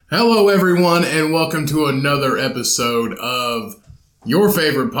Hello, everyone, and welcome to another episode of your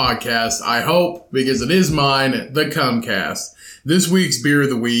favorite podcast, I hope, because it is mine, the Cumcast. This week's beer of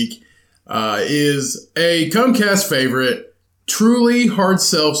the week is a Cumcast favorite, Truly Hard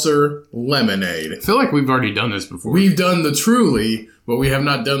Seltzer Lemonade. I feel like we've already done this before. We've done the Truly, but we have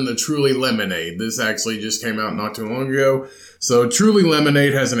not done the Truly Lemonade. This actually just came out not too long ago. So Truly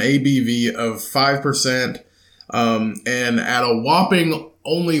Lemonade has an ABV of 5%, and at a whopping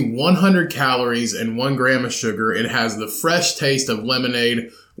only 100 calories and 1 gram of sugar, it has the fresh taste of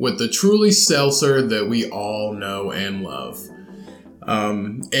lemonade with the Truly seltzer that we all know and love.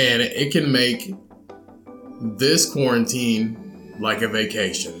 And it can make this quarantine like a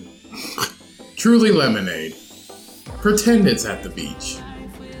vacation. Truly Lemonade. Pretend it's at the beach.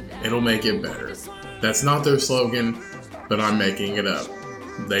 It'll make it better. That's not their slogan, but I'm making it up.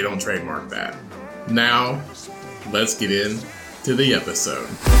 They don't trademark that. Now, let's get into the episode.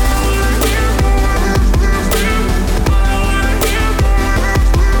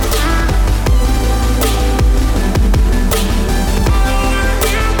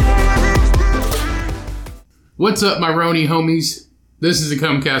 What's up, my Roni homies? This is the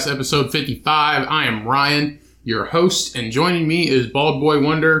Cumcast episode 55. I am Ryan, your host, and joining me is Bald Boy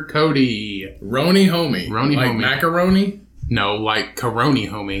Wonder, Cody. Roni homie. Roni like homie. Macaroni? No, like Coroni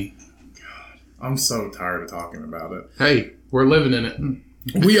homie. I'm so tired of talking about it. Hey, we're living in it.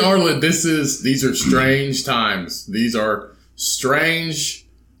 We are these are strange times. These are strange,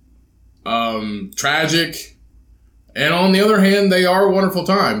 tragic, and on the other hand, they are wonderful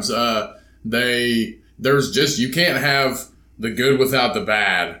times. You can't have the good without the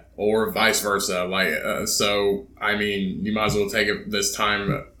bad, or vice versa. So I mean, you might as well take it this time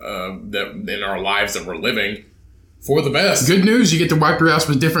that in our lives that we're living for the best. Good news, you get to wipe your ass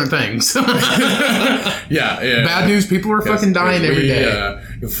with different things. Yeah. Bad news, people are fucking dying every day.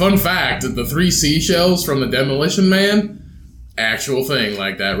 Fun fact, the 3 seashells from the Demolition Man, actual thing,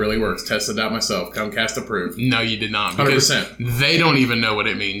 like that really works. Tested out myself. Cumcast approved. No, you did not. 100%. They don't even know what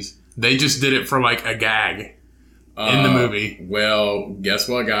it means. They just did it for like a gag in the movie. Well, guess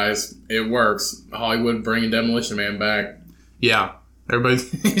what, guys? It works. Hollywood bringing Demolition Man back. Yeah. Everybody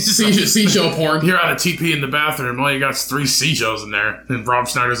Seashell porn. You're out of TP in the bathroom. All you got is 3 seashells in there. And Rob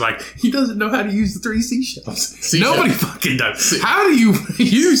Schneider's like, he doesn't know how to use the 3 seashells. Nobody fucking does. How do you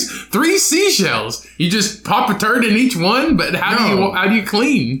use 3 seashells? You just pop a turd in each one, but how do you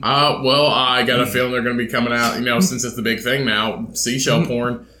clean? Well, I got a feeling they're going to be coming out, since it's the big thing now, seashell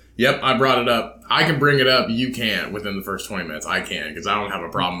porn. Yep, I brought it up. I can bring it up. You can't within the first 20 minutes. I can, because I don't have a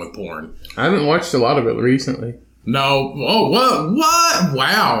problem with porn. I haven't watched a lot of it recently. No. Oh, what?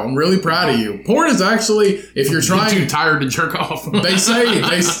 Wow. I'm really proud of you. Porn is actually, if you're trying... too tired to jerk off.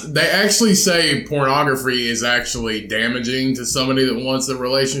 they actually say pornography is actually damaging to somebody that wants a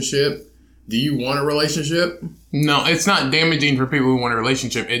relationship. Do you want a relationship? No, it's not damaging for people who want a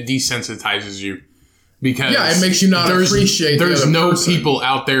relationship. It desensitizes you. Because it makes you not appreciate the There's other no person. people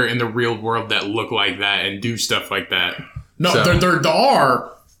out there in the real world that look like that and do stuff like that. No, there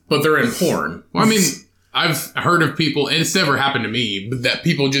are, but they're in porn. Well, I mean... I've heard of people, and it's never happened to me, but that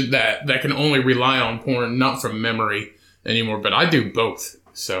people just that can only rely on porn, not from memory anymore. But I do both,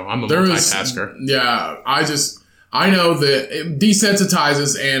 so I'm a multitasker. Yeah, I know that it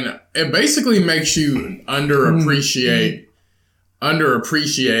desensitizes, and it basically makes you underappreciate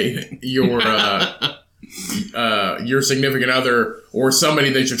your significant other or somebody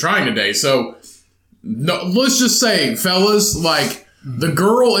that you're trying to date. So, no, let's just say, fellas, the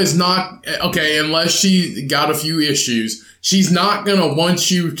girl is not, okay, unless she got a few issues, she's not going to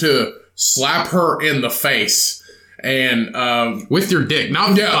want you to slap her in the face. And, with your dick,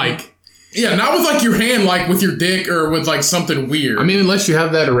 not not with your hand, with your dick or with something weird. I mean, unless you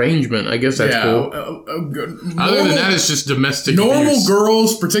have that arrangement, I guess that's cool. Other than that, it's just domestic normal abuse.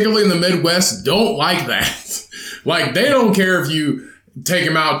 Girls, particularly in the Midwest, don't like that. They don't care if you take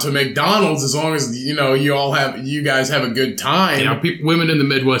them out to McDonald's as long as you guys have a good time. Women in the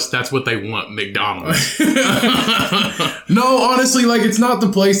Midwest, that's what they want, McDonald's. No, honestly, it's not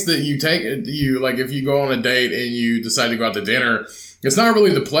the place that you take you. If you go on a date and you decide to go out to dinner, it's not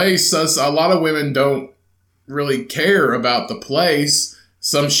really the place. A lot of women don't really care about the place.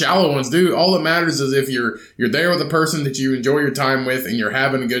 Some shallow ones do. All that matters is if you're there with a person that you enjoy your time with and you're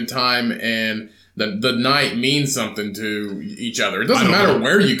having a good time and the night means something to each other. It doesn't matter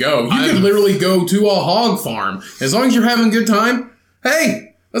where you go. You can literally go to a hog farm. As long as you're having a good time,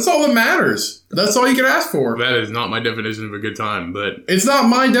 hey, that's all that matters. That's all you can ask for. That is not my definition of a good time, but... It's not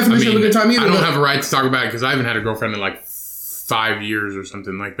my definition of a good time either. I don't have a right to talk about it because I haven't had a girlfriend in 5 years or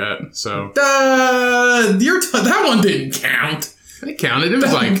something like that, so... that one didn't count. It counted. It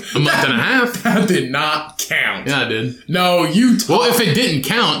was like a month and a half. That did not count. Yeah, I did. No, you Well, if it didn't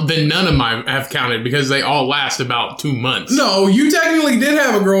count, then none of mine have counted because they all last about 2 months. No, you technically did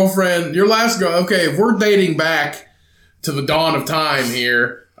have a girlfriend. Your last girl. Okay, if we're dating back to the dawn of time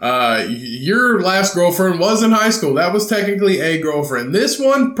here, your last girlfriend was in high school. That was technically a girlfriend. This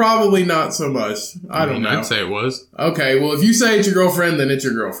one, probably not so much. I don't know. I'd say it was. Okay, well, if you say it's your girlfriend, then it's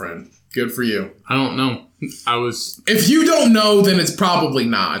your girlfriend. Good for you. I don't know. If you don't know, then it's probably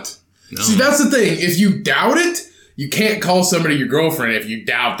not. No. See, that's the thing. If you doubt it, you can't call somebody your girlfriend if you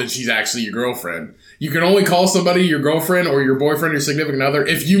doubt that she's actually your girlfriend. You can only call somebody your girlfriend or your boyfriend or significant other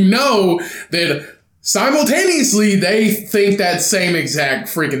if you know that simultaneously they think that same exact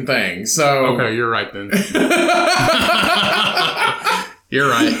freaking thing. So okay, you're right then. You're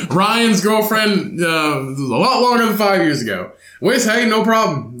right. Ryan's girlfriend a lot longer than 5 years ago. Which, hey, no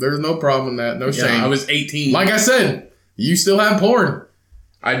problem. There's no problem in that. No shame. I was 18. Like I said, you still have porn.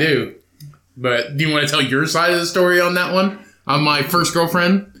 I do. But do you want to tell your side of the story on that one? On my first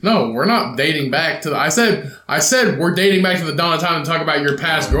girlfriend? No, we're not dating back to the... I said we're dating back to the dawn of time to talk about your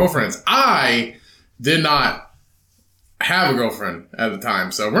past girlfriends. I did not have a girlfriend at the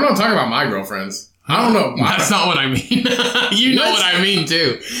time, so we're not talking about my girlfriends. I don't know. That's not what I mean. You know what I mean,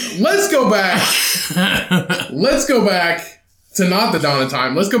 too. Let's go back. Let's go back to not the dawn of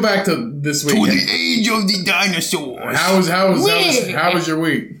time. Let's go back to this week. To the age of the dinosaurs. How was your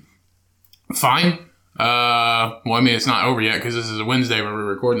week? Fine. Well, I mean, it's not over yet because this is a Wednesday when we're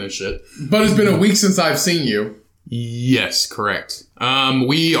recording this shit. But it's been a week since I've seen you. Yes, correct.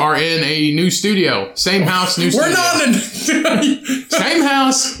 We are in a new studio. Same house, new studio. We're not in... Same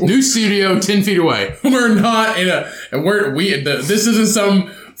house, new studio, 10 feet away. We're not in a... This isn't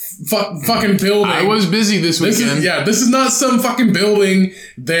some... fucking building. I was busy this weekend. This is not some fucking building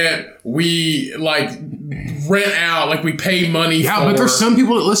that we rent out, we pay money for. Yeah, but there's some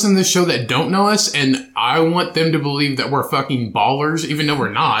people that listen to this show that don't know us, and I want them to believe that we're fucking ballers, even though we're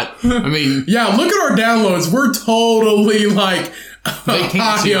not. I mean, yeah, look at our downloads. We're totally they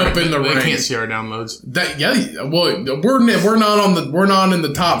can't see up in the ranks. They can't see our downloads. We're not in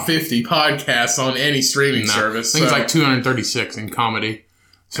the top 50 podcasts on any streaming service. I think it's like 236 in comedy.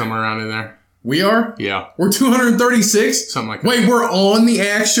 Somewhere around in there. We are? Yeah. We're 236? Something like that. Wait, we're on the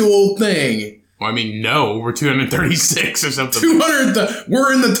actual thing. Well, I mean, no, we're 236 or something. 200.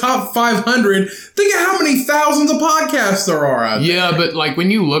 We're in the top 500. Think of how many thousands of podcasts there are out there. Yeah, but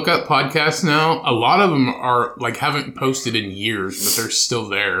when you look up podcasts now, a lot of them are haven't posted in years, but they're still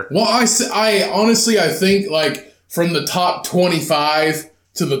there. Well, I honestly, I think from the top 25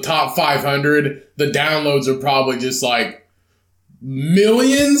 to the top 500, the downloads are probably just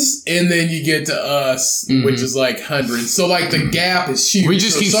millions, and then you get to us, which is hundreds. So the gap is huge. We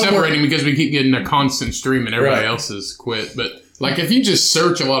just keep separating because we keep getting a constant stream and everybody else has quit. But if you just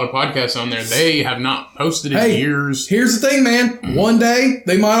search a lot of podcasts on there, they have not posted in years. Here's the thing, man. One day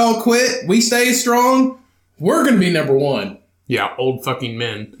they might all quit. We stay strong. We're gonna be number one. Yeah, old fucking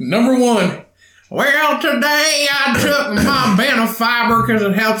men. Number one. Well, today I took my Benefiber because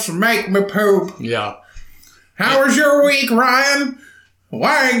it helps make me poop. Yeah. How was your week, Ryan? Well,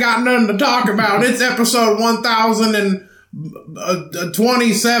 I ain't got nothing to talk about. It's episode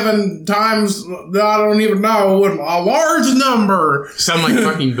 1027 times, I don't even know, a large number. Sound like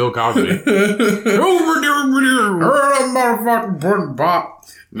fucking Bill Cosby.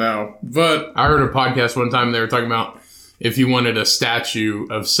 No, but... I heard a podcast one time, they were talking about if you wanted a statue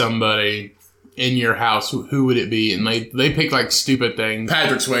of somebody in your house, who would it be? And they pick stupid things.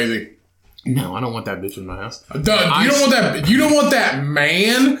 Patrick Swayze. No, I don't want that bitch in my house. You don't want that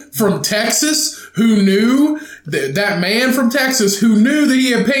man from Texas who knew that man from Texas who knew that he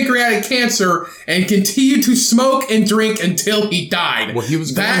had pancreatic cancer and continued to smoke and drink until he died. Well, he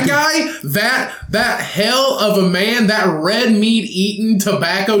was that guy, that hell of a man, that red meat eating,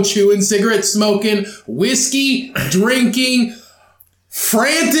 tobacco chewing, cigarette smoking, whiskey drinking,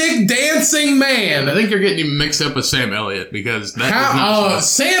 frantic dancing man. I think you're getting him mixed up with Sam Elliott because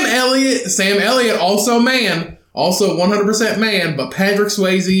Sam Elliott also man, also 100% man, but Patrick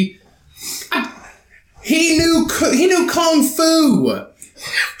Swayze, he knew kung fu.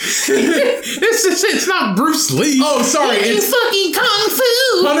 It's not Bruce Lee. Oh, sorry, it's fucking kung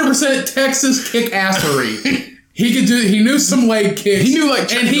fu. 100% Texas kick-assery. He knew some leg kicks. He knew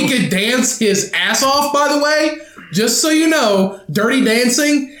and he could dance his ass off. By the way. Just so you know, Dirty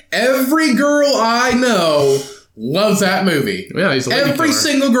Dancing, every girl I know loves that movie. Yeah, he's a lady Every killer.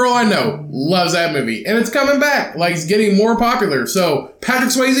 single girl I know loves that movie. And it's coming back. It's getting more popular. So, Patrick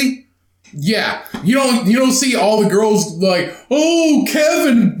Swayze, Yeah, you don't see all the girls like, oh,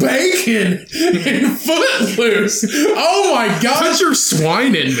 Kevin Bacon in Footloose. Oh my gosh, put your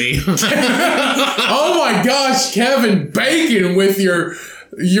swine in me. Oh my gosh, Kevin Bacon with your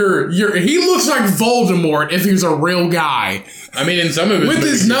he looks like Voldemort if he was a real guy. I mean, in some of his with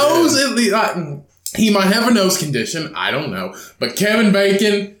his nose, he might have a nose condition. I don't know, but Kevin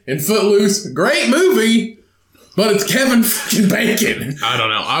Bacon in Footloose, great movie. But it's Kevin fucking Bacon. I don't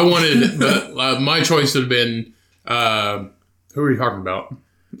know. I wanted, but my choice would have been, who are you talking about?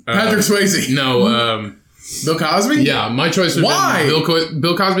 Patrick Swayze. No, Bill Cosby? Yeah, my choice would have been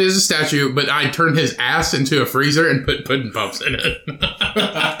Bill Cosby as a statue, but I turned his ass into a freezer and put pudding puffs in it.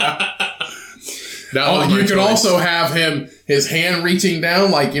 You could also have his hand reaching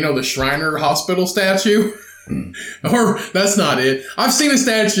down like, the Shriner Hospital statue. Or, that's not it. I've seen a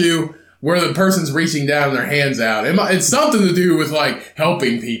statue where the person's reaching down their hands out. It's something to do with, like,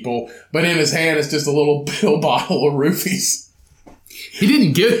 helping people, but in his hand it's just a little pill bottle of roofies. If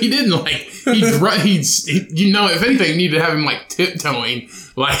anything, you need to have him, like, tiptoeing,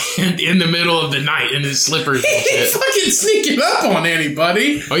 like, in the middle of the night in his slippers and shit. He's fucking sneaking up on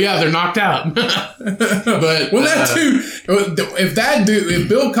anybody. Oh, yeah, they're knocked out. But, that dude, if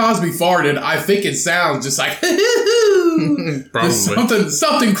Bill Cosby farted, I think it sounds just like, probably.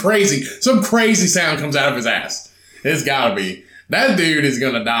 Something crazy. Some crazy sound comes out of his ass. It's gotta be. That dude is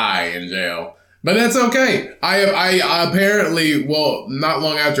gonna die in jail. But that's okay. I apparently, not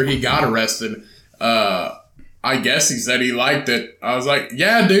long after he got arrested, I guess he said he liked it. I was like,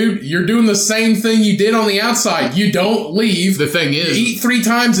 yeah, dude, you're doing the same thing you did on the outside. You don't leave. The thing is, you eat 3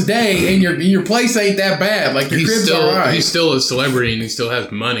 times a day, and your place ain't that bad. Like, your crib's all right. He's still a celebrity, and he still has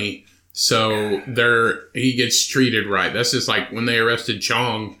money. So he gets treated right. That's just like when they arrested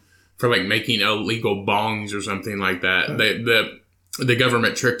Chong for like making illegal bongs or something like that. The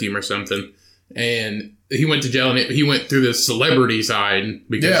government tricked him or something, and he went to jail. And he went through the celebrity side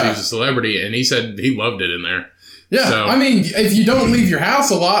because he was a celebrity, and he said he loved it in there. Yeah, so, I mean, if you don't leave your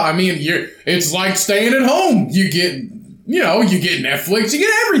house a lot, I mean, it's like staying at home. You get Netflix, you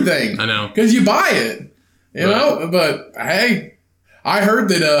get everything. I know, because you buy it. You know, but hey, I heard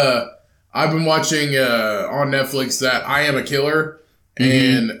that. I've been watching on Netflix that I Am a Killer,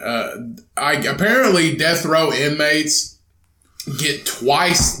 and apparently death row inmates get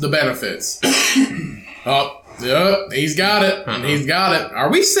twice the benefits. He's got it. He's got it.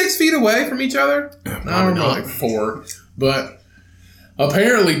 Are we 6 feet away from each other? No, we're like 4. But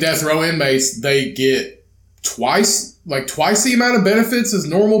apparently death row inmates, they get twice the amount of benefits as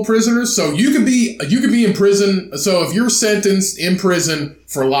normal prisoners. So you could be in prison. So if you're sentenced in prison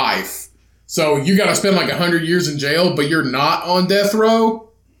for life, so you got to spend like 100 years in jail, but you're not on death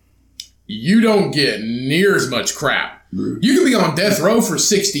row, you don't get near as much crap. You could be on death row for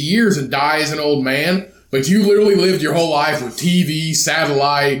 60 years and die as an old man, but you literally lived your whole life with TV,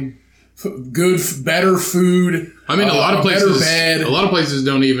 satellite, better food. I mean, a lot of places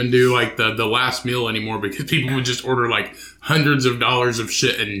don't even do like the last meal anymore because people would just order like hundreds of dollars of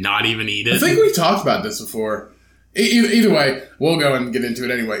shit and not even eat it. I think we talked about this before. Either way, we'll go and get into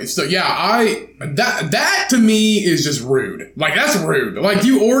it anyway. So yeah, that to me is just rude. Like, that's rude. Like,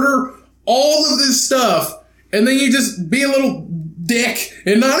 you order all of this stuff and then you just be a little dick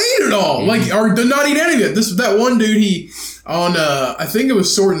and not eat it all. Like, or not eat any of it. That one dude, I think it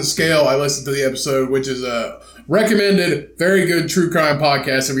was Sword and Scale, I listened to the episode, which is a recommended, very good true crime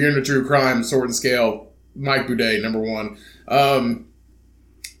podcast. If you're into true crime, Sword and Scale, Mike Boudet, number 1.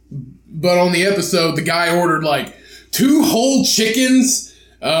 But on the episode, the guy ordered like 2 whole chickens,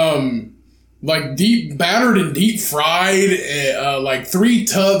 like battered and deep fried, like 3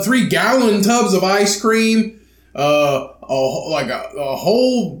 gallon tubs of ice cream, a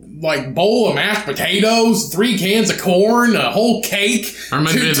whole like bowl of mashed potatoes, 3 cans of corn, a whole cake, 2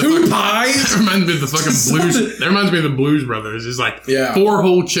 pies. That reminds me of the fucking Blues. That reminds me of the Blues Brothers. It's like 4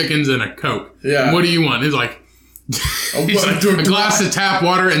 whole chickens and a Coke. Yeah. What do you want? It's like a glass of tap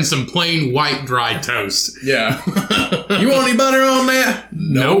water and some plain white dry toast. Yeah. You want any butter on that?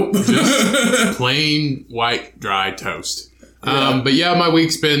 Nope. Just plain white dry toast. Yeah. But yeah, my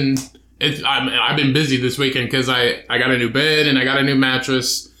week's been... I've been busy this weekend because I got a new bed and I got a new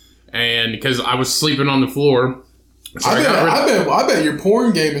mattress, and because I was sleeping on the floor. So I bet your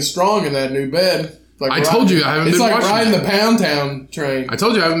porn game is strong in that new bed. Like I told you I haven't been watching it. It's like riding the Pound Town train. I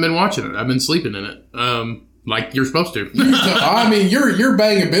told you I haven't been watching it. I've been sleeping in it. Like you're supposed to. I mean, your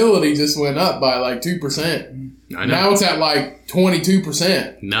bangability just went up by like 2%. I know. Now it's at like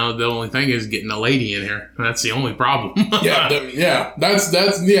 22%. Now the only thing is getting a lady in here. That's the only problem. That's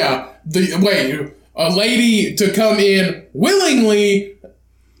a lady to come in willingly,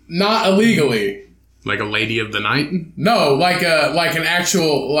 not illegally. Like a lady of the night? No, like an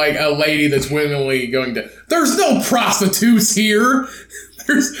actual, like a lady that's willingly going to... There's no prostitutes here!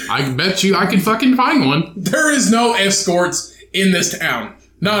 I bet you I could fucking find one. There is no escorts in this town.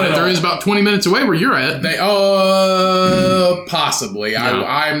 Not at all. There is about 20 minutes away where you're at. They, possibly. No.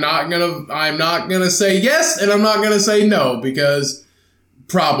 I'm not gonna say yes, and I'm not gonna say no, because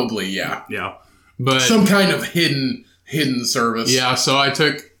probably, yeah. Yeah. But some kind of hidden service. Yeah, so I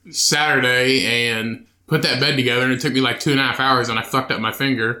took Saturday and put that bed together, and it took me like 2.5 hours, and I fucked up my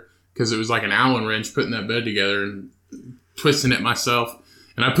finger because it was like an Allen wrench putting that bed together and twisting it myself.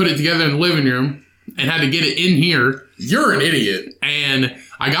 And I put it together in the living room and had to get it in here. You're an idiot. And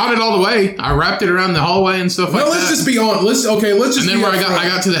I got it all the way. I wrapped it around the hallway and stuff like that. Well, let's just be on. Let's just. And then where I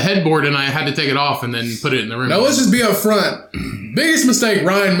got to the headboard and I had to take it off and then put it in the room. Now let's just be up front. Biggest mistake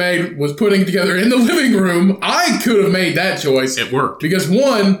Ryan made was putting it together in the living room. I could have made that choice. It worked because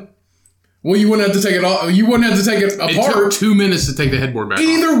one, well, you wouldn't have to take it off. You wouldn't have to take it apart. It took 2 minutes to take the headboard back.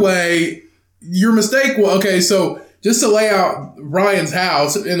 Either way, your mistake. Well, okay, so just to lay out Ryan's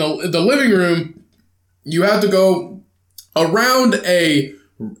house in the living room, you have to go around a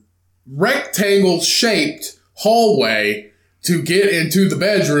rectangle-shaped hallway to get into the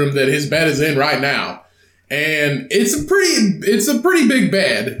bedroom that his bed is in right now. And it's a pretty big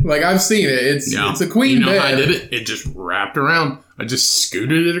bed. Like, I've seen it. It's a queen bed. You know how I did it? It just wrapped around. I just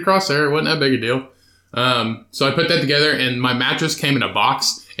scooted it across there. It wasn't that big a deal. So I put that together, and my mattress came in a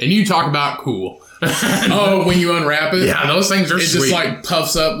box. And you talk about cool. Oh, when you unwrap it? Yeah, those things are sweet. It just like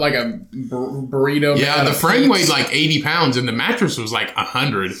puffs up like a burrito. Yeah, the frame weighed like 80 pounds and the mattress was like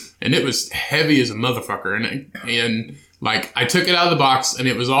 100. And it was heavy as a motherfucker. And like I took it out of the box and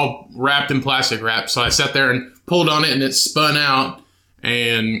it was all wrapped in plastic wrap. So I sat there and pulled on it and it spun out.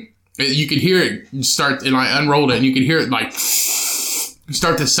 And you could hear it start, and I unrolled it and you could hear it like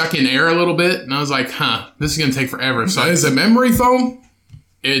start to suck in air a little bit. And I was like, this is going to take forever. So is it memory foam?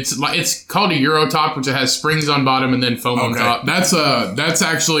 It's called a Eurotop, which it has springs on bottom and then foam on top. That's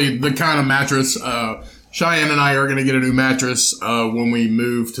actually the kind of mattress. Cheyenne and I are going to get a new mattress when we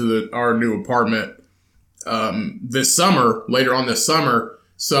move to our new apartment this summer, later on this summer.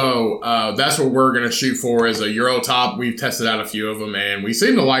 So that's what we're going to shoot for is a Eurotop. We've tested out a few of them and we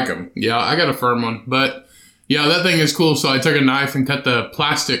seem to like them. Yeah, I got a firm one, but yeah, that thing is cool. So I took a knife and cut the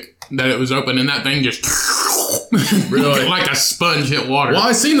plastic that it was open, and that thing just really like a sponge hit water. Well,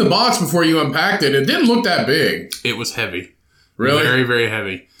 I seen the box before you unpacked it. It didn't look that big. It was heavy. Really? Very, very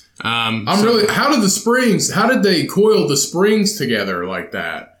heavy. How did they coil the springs together like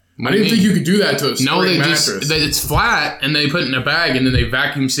that? I didn't think you could do that to a spring mattress. It's flat, and they put it in a bag, and then they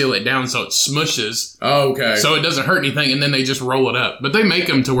vacuum seal it down so it smushes. Oh, okay. So it doesn't hurt anything, and then they just roll it up. But they make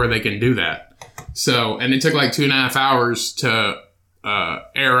them to where they can do that. So, and it took like 2.5 hours to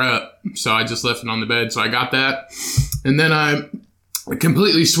air up. So I just left it on the bed. So I got that. And then I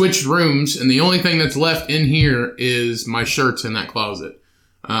completely switched rooms, and the only thing that's left in here is my shirts in that closet.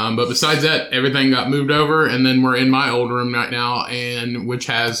 But besides that, everything got moved over, and then we're in my old room right now, and which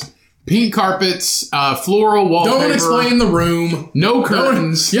has pink carpets, floral wallpaper. Don't explain the room. No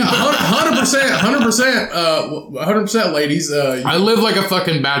curtains. Yeah, 100%, ladies. I live like a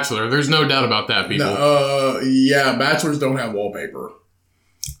fucking bachelor. There's no doubt about that, people. Yeah, bachelors don't have wallpaper.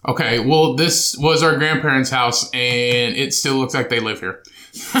 Okay, well, this was our grandparents' house, and it still looks like they live here.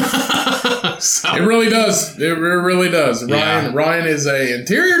 So. It really does. It really does. Ryan is a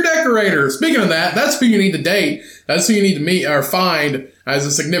interior decorator. Speaking of that, that's who you need to date. That's who you need to meet or find as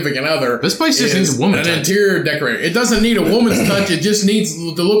a significant other. This place just needs a woman's touch. An interior decorator. It doesn't need a woman's touch. It just needs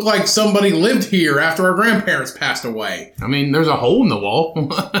to look like somebody lived here after our grandparents passed away. I mean, there's a hole in the wall.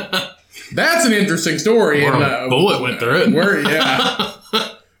 That's an interesting story. Or a bullet went through it.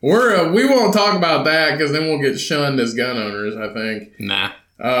 We won't talk about that because then we'll get shunned as gun owners, I think. Nah.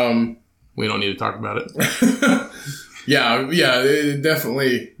 We don't need to talk about it. Yeah, it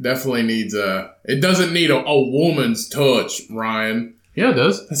definitely needs it doesn't need a woman's touch, Ryan. Yeah, it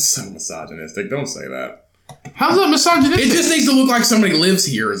does. That's so misogynistic. Don't say that. How's that misogynistic? It just needs to look like somebody lives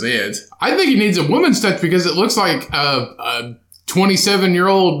here, is it? I think it needs a woman's touch because it looks like a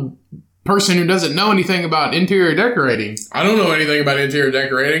 27-year-old person who doesn't know anything about interior decorating. I don't know anything about interior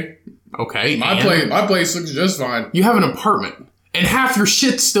decorating. Okay. My place looks just fine. You have an apartment, and half your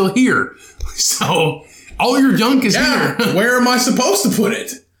shit's still here. So all your junk is here. Where am I supposed to put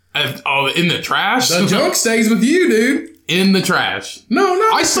it? In the trash? The junk stays with you, dude. In the trash. No,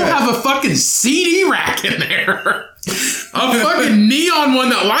 not I still have a fucking CD rack in there. A fucking neon one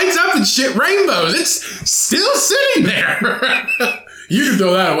that lights up and shit rainbows. It's still sitting there. You can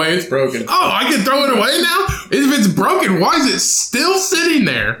throw that away. It's broken. Oh, I can throw it away now? If it's broken, why is it still sitting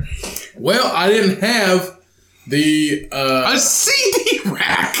there? Well, I didn't have the a CD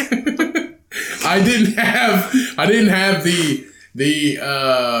rack. I didn't have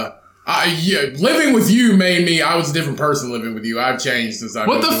living with you made me. I was a different person living with you. I've changed since I.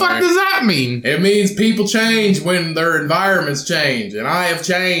 What the fuck does that mean? It means people change when their environments change, and I have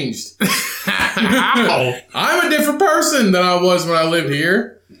changed. How? I'm a different person than I was when I lived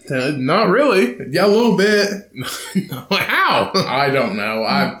here. Not really. Yeah, a little bit. How? I don't know.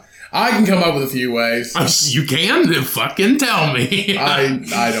 I can come up with a few ways. You can? Then fucking tell me. I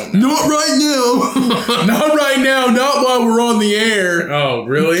don't know. Not right now. Not right now. Not while we're on the air. Oh,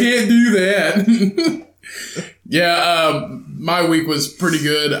 really? Can't do that. Yeah, my week was pretty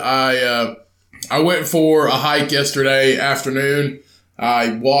good. I went for a hike yesterday afternoon.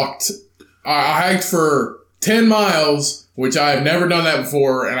 I hiked for 10 miles, which I have never done that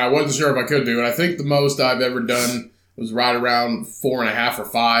before, and I wasn't sure if I could do it. I think the most I've ever done was right around 4.5 or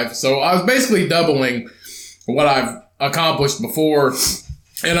 5. So I was basically doubling what I've accomplished before.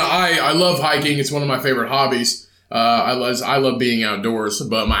 And I love hiking. It's one of my favorite hobbies. I love being outdoors,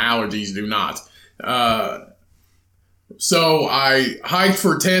 but my allergies do not. So I hiked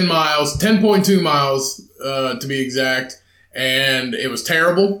for 10 miles, 10.2 miles to be exact, and it was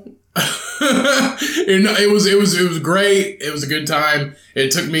terrible. It was great. It was a good time.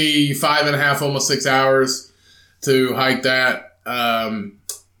 It took me 5.5, almost 6 hours to hike that.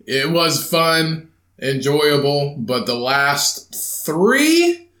 It was fun, enjoyable, but the last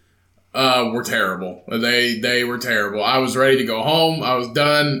 3 were terrible. They were terrible. I was ready to go home. I was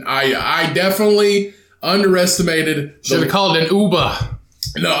done. I definitely underestimated. Should have called an Uber.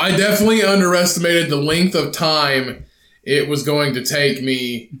 No, I definitely underestimated the length of time it was going to take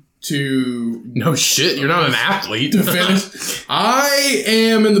me to... No shit, you're not an athlete. To finish. I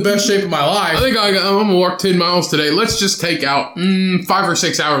am in the best shape of my life. I think I'm going to walk 10 miles today. Let's just take out 5 or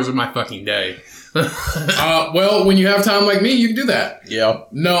 6 hours of my fucking day. Well, when you have time like me, you can do that. Yeah.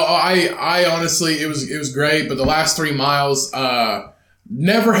 No, I honestly, it was great, but the last 3 miles,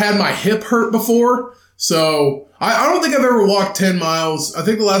 never had my hip hurt before. So I don't think I've ever walked 10 miles. I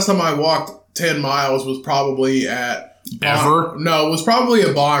think the last time I walked 10 miles was probably at... No, it was probably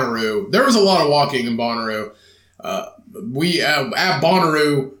at Bonnaroo. There was a lot of walking in Bonnaroo. We at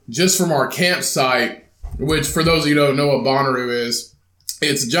Bonnaroo, just from our campsite, which for those of you who don't know what Bonnaroo is,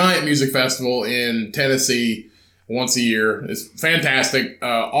 it's a giant music festival in Tennessee once a year. It's fantastic.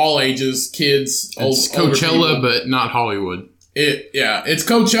 All ages, kids, it's Coachella, but not Hollywood. It's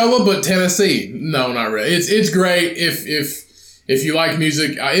Coachella, but Tennessee. No, not really. It's great if you like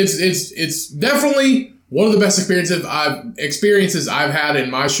music. It's definitely one of the best experiences I've had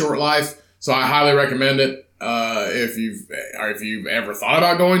in my short life. So I highly recommend it. If you've ever thought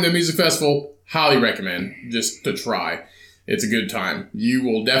about going to a music festival, highly recommend just to try. It's a good time. You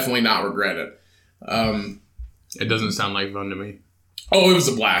will definitely not regret it. It doesn't sound like fun to me. Oh, it was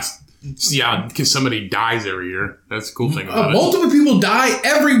a blast. Yeah, because somebody dies every year. That's the cool thing about it. Multiple people die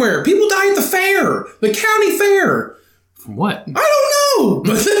everywhere. People die at the fair, the county fair. From what? I don't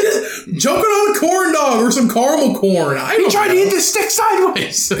know. Choking on a corn dog or some caramel corn. He tried to eat the stick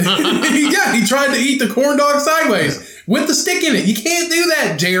sideways. Yeah, he tried to eat the corn dog sideways with the stick in it. You can't do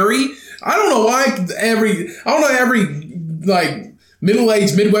that, Jerry. I don't know why every like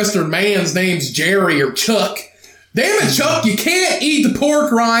middle-aged Midwestern man's name's Jerry or Chuck. Damn it, Chuck, you can't eat the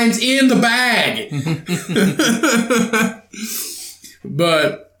pork rinds in the bag.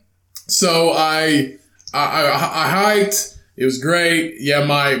 But so I hiked. It was great. Yeah,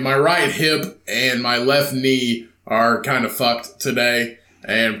 my right hip and my left knee are kind of fucked today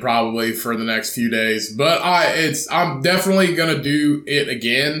and probably for the next few days. But I'm definitely gonna do it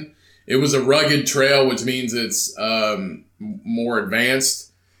again. It was a rugged trail, which means it's more advanced.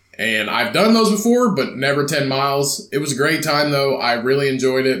 And I've done those before, but never 10 miles. It was a great time, though. I really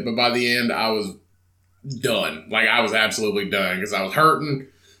enjoyed it. But by the end, I was done. Like, I was absolutely done because I was hurting,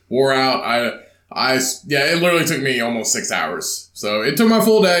 wore out. It literally took me almost 6 hours. So it took my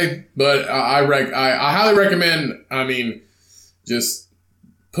full day. But I highly recommend, just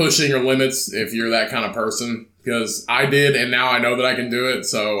pushing your limits if you're that kind of person. Because I did, and now I know that I can do it.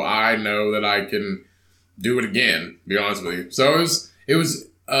 So I know that I can do it again, to be honest with you. So it was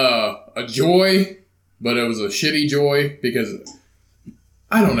a joy, but it was a shitty joy because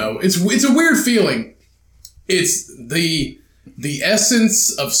I don't know. It's a weird feeling. It's the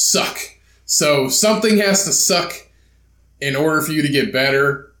essence of suck. So something has to suck in order for you to get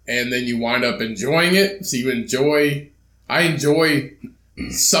better, and then you wind up enjoying it. So I enjoy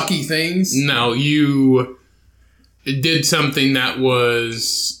sucky things. No, you did something that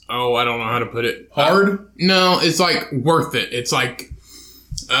was, I don't know how to put it. Hard? No, it's like worth it. It's like,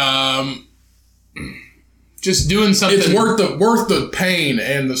 just doing something. It's worth the pain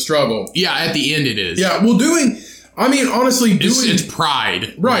and the struggle. Yeah, at the end it is. Yeah, well, honestly, it's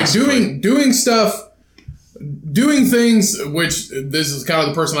pride. Right, doing stuff, doing things, which this is kind of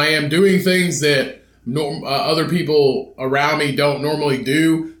the person I am, doing things that other people around me don't normally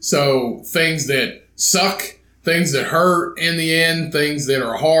do. So things that suck, things that hurt in the end, things that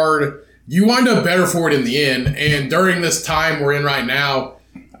are hard, you wind up better for it in the end. And during this time we're in right now,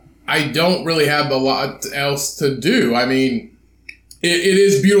 I don't really have a lot else to do. I mean, it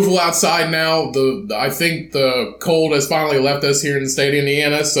is beautiful outside now. I think the cold has finally left us here in the state of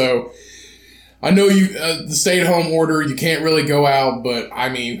Indiana. So I know the stay-at-home order, you can't really go out, but I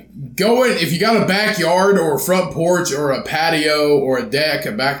mean, if you got a backyard or a front porch or a patio or a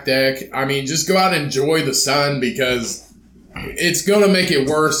back deck, I mean, just go out and enjoy the sun, because it's going to make it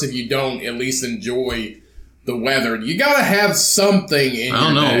worse if you don't at least enjoy the weather. You got to have something in I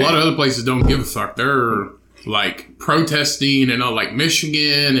don't your know. day. A lot of other places don't give a fuck. They're like protesting and all, like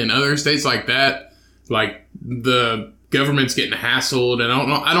Michigan and other states like that. Like the government's getting hassled, and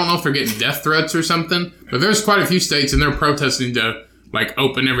I don't know if they're getting death threats or something, but there's quite a few states and they're protesting to like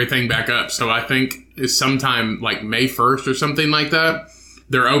open everything back up. So I think it's sometime like May 1st or something like that.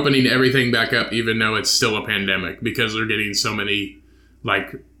 They're opening everything back up, even though it's still a pandemic, because they're getting so many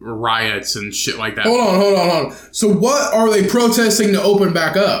like riots and shit like that. Hold on. So what are they protesting to open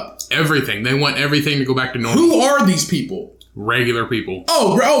back up? Everything. They want everything to go back to normal. Who are these people? Regular people.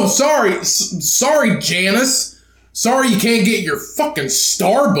 Sorry, Janice. Sorry you can't get your fucking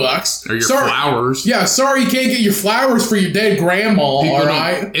Starbucks. Or your flowers. Yeah, sorry you can't get your flowers for your dead grandma,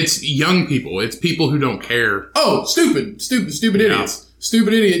 alright? It's young people. It's people who don't care. Oh, stupid idiots.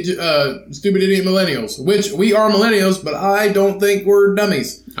 Stupid idiot millennials. Which, we are millennials, but I don't think we're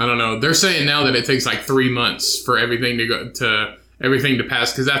dummies. I don't know. They're saying now that it takes like 3 months for everything to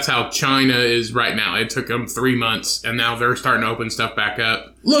pass, because that's how China is right now. It took them 3 months, and now they're starting to open stuff back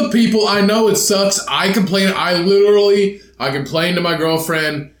up. Look, people, I know it sucks. I complain to my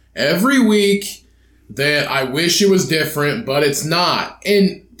girlfriend every week that I wish it was different, but it's not.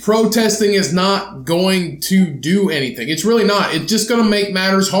 And protesting is not going to do anything. It's really not. It's just going to make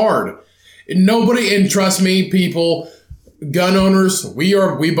matters hard. And trust me, people, gun owners, we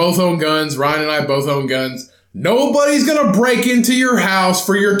both own guns. Ryan and I both own guns. Nobody's gonna break into your house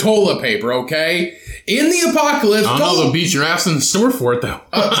for your toilet paper, okay? In the apocalypse... I don't know, they'll beat your ass in the store for it, though.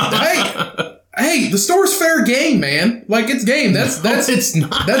 Hey, the store's fair game, man. Like, it's game. It's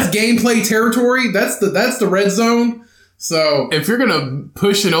not. That's gameplay territory. That's the red zone. So... If you're gonna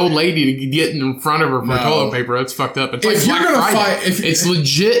push an old lady to get in front of her for toilet paper, that's fucked up. It's if like you're Black gonna Friday. It's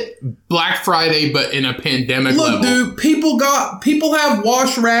legit Black Friday, but in a pandemic level. Look, dude, people have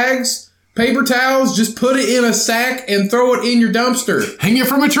wash rags... Paper towels, just put it in a sack and throw it in your dumpster. Hang it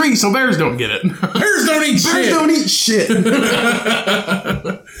from a tree so bears don't get it. Bears don't eat shit. Bears don't eat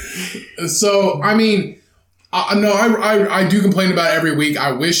shit. So, I mean, I do complain about it every week.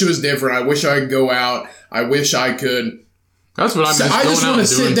 I wish it was different. I wish I could go out. I wish I could. That's what I'm just I just want to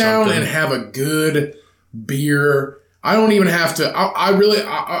sit down and have a good beer. I don't even have to. I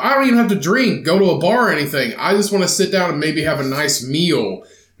don't even have to drink, go to a bar or anything. I just want to sit down and maybe have a nice meal,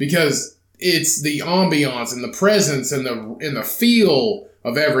 because it's the ambiance and the presence and the feel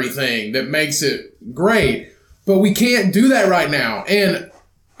of everything that makes it great. But we can't do that right now. And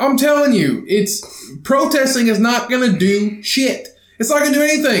I'm telling you, protesting is not going to do shit. It's not going to do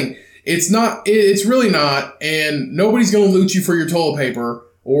anything. It's really not. And nobody's going to loot you for your toilet paper,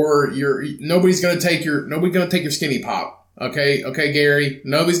 or nobody's going to take your skinny pop. Okay, Gary?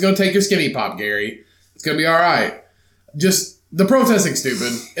 Nobody's going to take your skinny pop, Gary. It's going to be all right. Just... The protesting's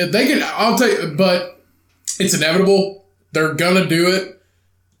stupid. If they can, I'll tell you, but it's inevitable. They're gonna do it.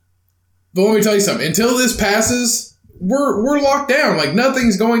 But let me tell you something. Until this passes, we're locked down. Like,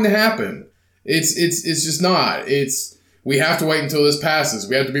 nothing's going to happen. It's just not. We have to wait until this passes.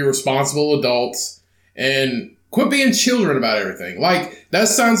 We have to be responsible adults and quit being children about everything. Like, that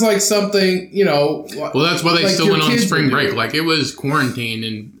sounds like something, Well, that's why they like still went on spring break. do. Like, it was quarantine,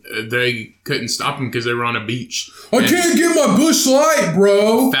 and they couldn't stop them because they were on a beach. I can't get my Busch Light,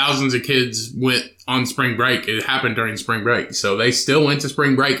 bro. Thousands of kids went on spring break. It happened during spring break. So they still went to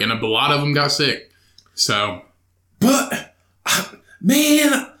spring break, and a lot of them got sick. So. But,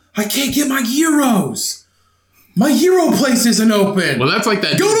 man, I can't get my gyros. My hero place isn't open. Well, that's like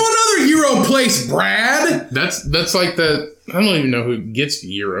that. Go to another hero place, Brad. That's like the. I don't even know who gets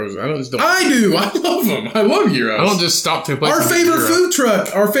gyros. I do. I love them. I love gyros. I don't just stop to a place. Our favorite food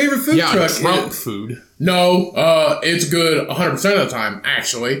truck. Our favorite food truck. Trump food. No, it's good 100% of the time,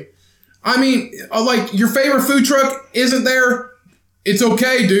 actually. I mean, like, your favorite food truck isn't there. It's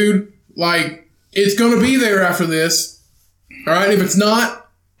okay, dude. Like, it's going to be there after this. All right? If it's not,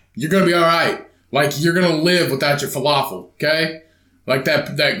 you're going to be all right. Like, you're going to live without your falafel, okay? Like,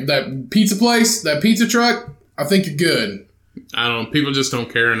 that pizza place, that pizza truck, I think you're good. I don't know. People just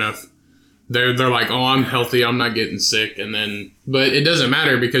don't care enough. They're like, oh, I'm healthy. I'm not getting sick. And then, but it doesn't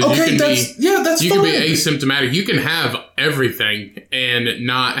matter because you can be asymptomatic. You can have everything and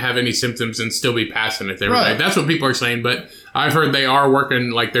not have any symptoms and still be passing it every day. That's what people are saying. But I've heard they are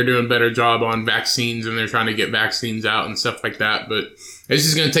working, like they're doing a better job on vaccines and they're trying to get vaccines out and stuff like that. But it's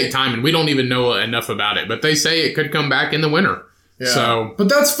just going to take time and we don't even know enough about it. But they say it could come back in the winter. Yeah. So, but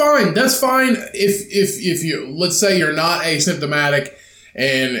that's fine. That's fine if you, let's say you're not asymptomatic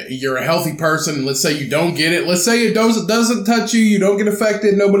and you're a healthy person. Let's say you don't get it. Let's say it doesn't touch you. You don't get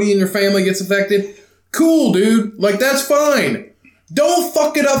affected. Nobody in your family gets affected. Cool, dude. Like, that's fine. Don't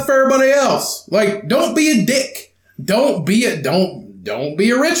fuck it up for everybody else. Like, don't be a dick. Don't be a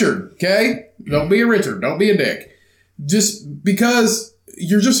Richard. Okay? Don't be a Richard. Don't be a dick. Just because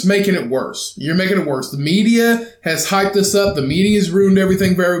you're just making it worse. You're making it worse. The media has hyped this up. The media has ruined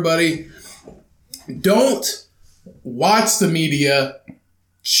everything for everybody. Don't watch the media.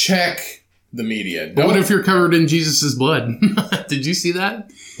 Check the media. But what if you're covered in Jesus' blood? Did you see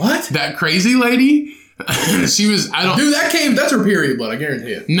that? What? That crazy lady? She was, Dude, that's her period blood, I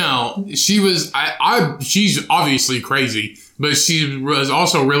guarantee it. No, she was, she's obviously crazy, but she was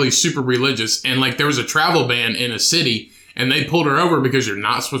also really super religious. And like, there was a travel ban in a city. And they pulled her over because you're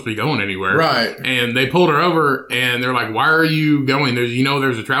not supposed to be going anywhere. Right. And they pulled her over and they're like, why are you going?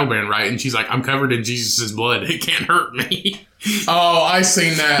 There's a travel ban, right? And she's like, I'm covered in Jesus' blood. It can't hurt me. Oh, I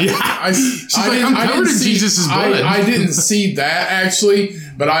seen that. Yeah. I'm covered in Jesus' blood. I didn't see that actually,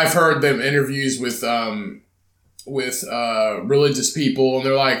 but I've heard them interviews with religious people and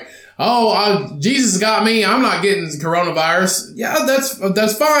they're like, Jesus got me. I'm not getting coronavirus. Yeah,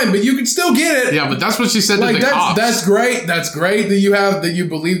 that's fine, but you can still get it. Yeah, but that's what she said like, to the cops. That's great. That's great that you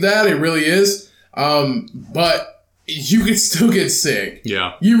believe that. It really is. But you can still get sick.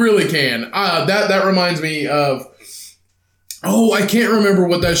 Yeah, you really can. That reminds me of. Oh, I can't remember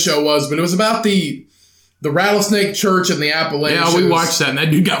what that show was, but it was about the Rattlesnake Church in the Appalachians. Yeah, we watched that, and that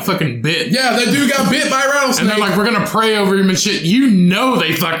dude got fucking bit. Yeah, that dude got bit by a rattlesnake. And they're like, we're going to pray over him and shit.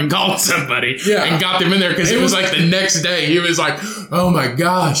 They fucking called somebody and got them in there because it was like the next day. He was like, oh my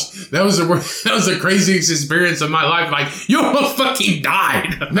gosh, that was the craziest experience of my life. Like, you almost fucking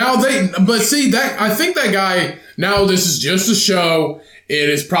died. I think that guy, now this is just a show. It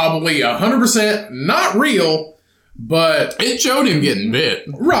is probably 100% not real. But it showed him getting bit.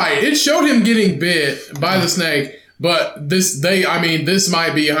 Right. It showed him getting bit by the snake. But this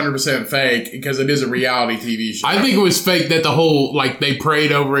might be 100% fake because it is a reality TV show. I think it was fake that the whole, like, they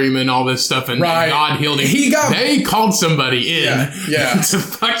prayed over him and all this stuff and God healed him. They called somebody in to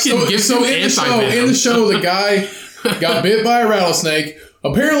fucking give some anti-venom. In the show, the guy got bit by a rattlesnake.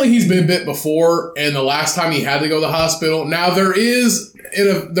 Apparently he's been bit before, and the last time he had to go to the hospital. Now there is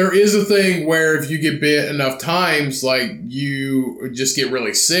a thing where if you get bit enough times, like, you just get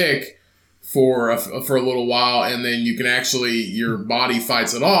really sick for a little while, and then you can your body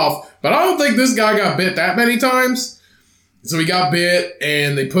fights it off. But I don't think this guy got bit that many times. So he got bit,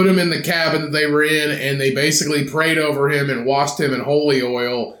 and they put him in the cabin that they were in, and they basically prayed over him and washed him in holy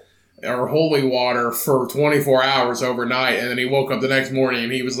oil or holy water for 24 hours overnight. And then he woke up the next morning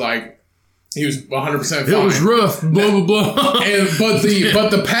and he was 100% fine. It was rough, blah, blah, blah. But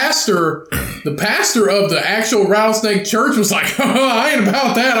the pastor of the actual Rattlesnake Church was like, I ain't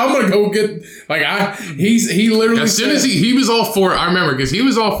about that. I'm going to go get, he literally as soon as he was all for it. I remember because he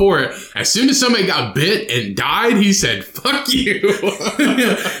was all for it. As soon as somebody got bit and died, he said, fuck you.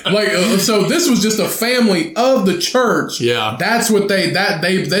 So this was just a family of the church. Yeah. That's what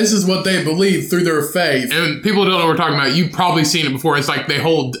this is what they believe through their faith. And people don't know what we're talking about. You've probably seen it before. It's like they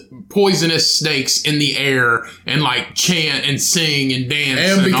hold poisonous snakes in the air and like chant and sing and dance.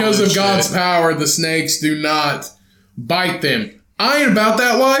 And because of God's power, the snakes do not bite them. I ain't about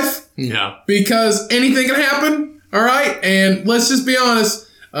that life. Yeah. Because anything can happen. All right. And let's just be honest.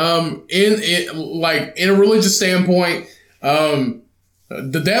 In a religious standpoint,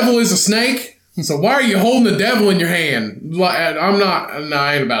 the devil is a snake. So why are you holding the devil in your hand?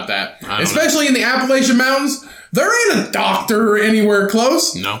 I ain't about that. Especially in the Appalachian Mountains. There ain't a doctor anywhere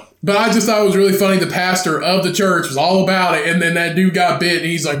close. No. But I just thought it was really funny. The pastor of the church was all about it. And then that dude got bit. And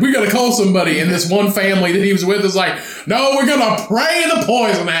he's like, we got to call somebody. And this one family that he was with is like, no, we're going to pray the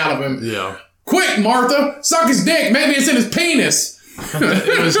poison out of him. Yeah. Quick, Martha. Suck his dick. Maybe it's in his penis.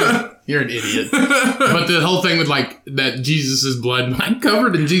 You're an idiot. But the whole thing with like that Jesus' blood, like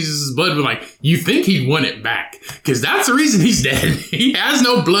covered in Jesus' blood, but like you think he'd want it back because that's the reason he's dead. He has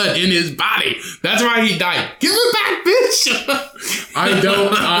no blood in his body. That's why he died. Give it back, bitch. I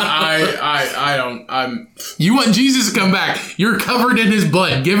don't. You want Jesus to come back? You're covered in his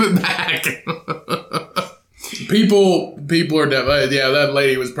blood. Give it back. People are definitely. Yeah, that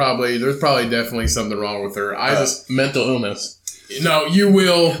lady was probably. There's probably definitely something wrong with her. Mental illness. No, you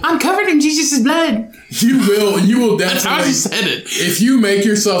will. I'm covered in Jesus' blood. You will definitely. That's how she said it. If you make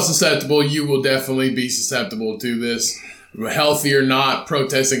yourself susceptible, you will definitely be susceptible to this. Healthy or not,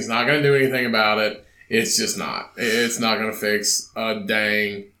 protesting's not going to do anything about it. It's just not. It's not going to fix a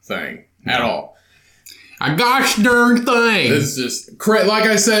dang thing at all. A gosh darn thing. This is just, like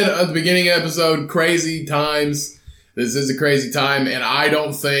I said at the beginning of the episode, crazy times. This is a crazy time, and I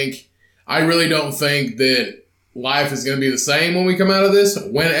really don't think that life is going to be the same when we come out of this.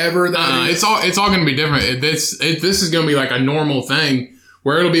 Whenever that is. It's all going to be different. This is going to be like a normal thing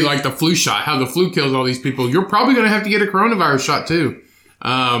where it'll be like the flu shot, how the flu kills all these people. You're probably going to have to get a coronavirus shot too,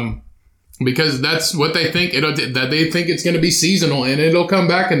 because that's what they think. That they think it's going to be seasonal and it'll come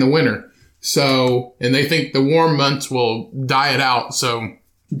back in the winter. So, and they think the warm months will die it out. So,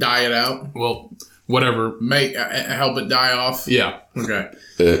 die it out. Well, whatever. Help it die off. Yeah. Okay.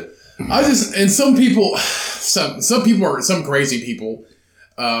 Some people are some crazy people.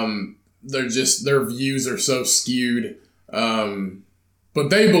 Their views are so skewed. But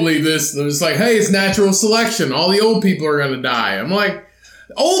they believe this. It's like, hey, it's natural selection. All the old people are going to die. I'm like,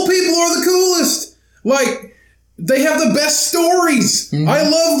 old people are the coolest. Like, they have the best stories. Mm-hmm. I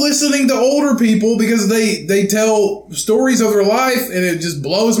love listening to older people because they tell stories of their life and it just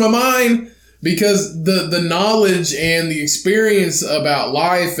blows my mind. Because the knowledge and the experience about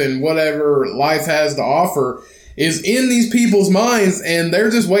life and whatever life has to offer is in these people's minds, and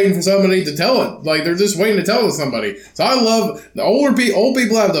they're just waiting for somebody to tell it. Like, they're just waiting to tell it to somebody. So I love the old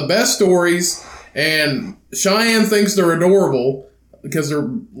people have the best stories, and Cheyenne thinks they're adorable because they're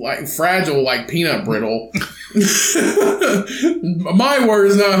like fragile, like peanut brittle. My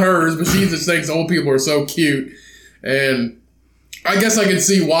words, not hers, but she just thinks old people are so cute, and I guess I can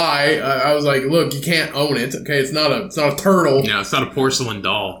see why. I was like, look, you can't own it. Okay, it's not a turtle. Yeah, it's not a porcelain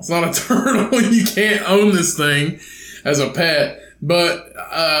doll. It's not a turtle. You can't own this thing as a pet. But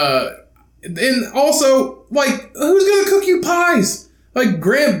and also, like, who's gonna cook you pies? Like,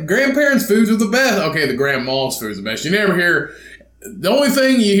 grandparents' foods are the best. Okay, the grandma's food's the best. You never hear. The only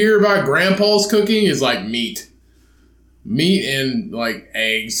thing you hear about grandpa's cooking is like meat and like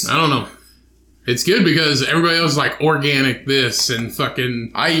eggs. I don't know. It's good because everybody else is like organic this and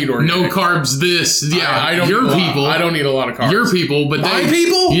fucking I eat organic. No carbs this. Yeah, I don't people. I don't eat a lot of carbs. Your people, but my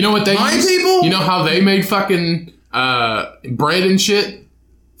people? You know what they My use? people? You know how they made fucking bread and shit?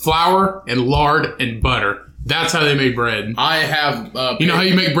 Flour and lard and butter. That's how they made bread. I have you know how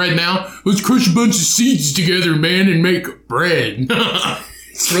you make bread now? Let's crush a bunch of seeds together, man, and make bread.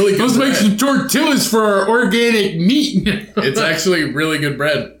 It's really good. Let's make some tortillas for our organic meat. It's actually really good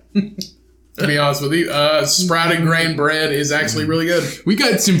bread. To be honest with you, sprouted grain bread is actually really good. We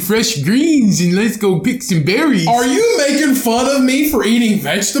got some fresh greens and let's go pick some berries. Are you making fun of me for eating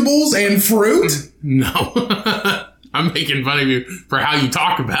vegetables and fruit? No. I'm making fun of you for how you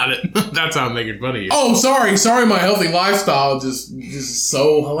talk about it. That's how I'm making fun of you. Oh, sorry. My healthy lifestyle just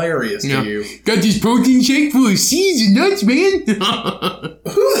so hilarious to you. Got this protein shake full of seeds and nuts, man. Who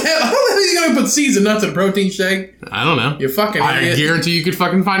the hell is going to put seeds and nuts in a protein shake? I don't know. You fucking idiot. I guarantee you could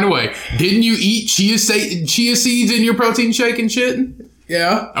fucking find a way. Didn't you eat chia seeds in your protein shake and shit?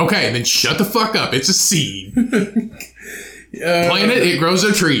 Yeah. Okay, then shut the fuck up. It's a seed. Plant it grows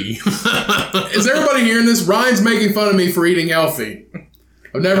a tree. Is everybody hearing this? Ryan's making fun of me for eating healthy.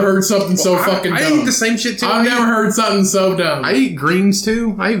 I've never heard something so fucking dumb. I eat the same shit too. I've never heard something so dumb. I eat greens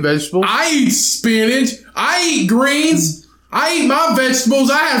too. I eat vegetables. I eat spinach. I eat greens. I eat my vegetables.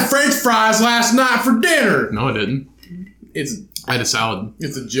 I had French fries last night for dinner. No, I didn't. I had a salad.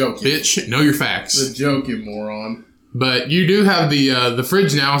 It's a joke. Bitch, know your facts. It's a joke, you moron. But you do have the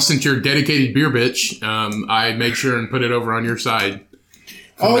fridge now, since you're a dedicated beer bitch. I made sure and put it over on your side.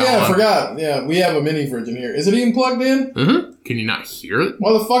 Oh, yeah, I forgot. Yeah, we have a mini fridge in here. Is it even plugged in? Mm-hmm. Can you not hear it?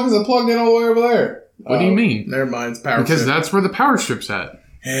 Why the fuck is it plugged in all the way over there? What do you mean? Never mind, it's power Because strip. that's where the power strip's at.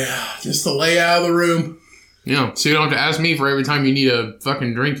 Yeah, just to lay out of the room. Yeah, so you don't have to ask me for every time you need a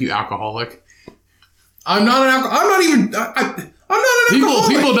fucking drink, you alcoholic. I'm not an alcoholic. I'm not even... I'm not an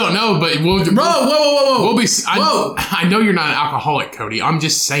alcoholic. People don't know, but whoa. We'll be. I know you're not an alcoholic, Cody. I'm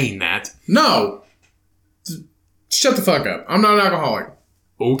just saying that. No. Shut the fuck up. I'm not an alcoholic.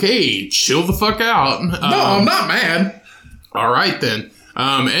 Okay, chill the fuck out. No, I'm not mad. All right, then.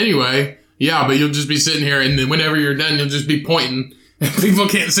 Anyway, yeah, but you'll just be sitting here, and then whenever you're done, you'll just be pointing. People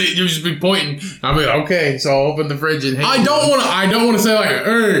can't see it. You'll just be pointing. I'll be like, okay, so I'll open the fridge and I don't want to say like,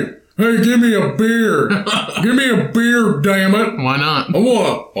 hey, give me a beer. Give me a beer, damn it. Why not? I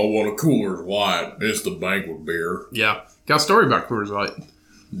want a Coors Light. It's the banquet beer. Yeah. Got a story about Coors Light.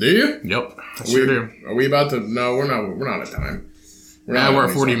 Do you? Yep. I sure do. Are we about to? No, we're not. We're not at time. We're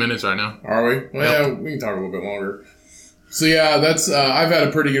at 40 minutes right now. Are we? Well, yeah, we can talk a little bit longer. So yeah, that's. I've had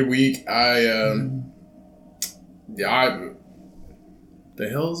a pretty good week. The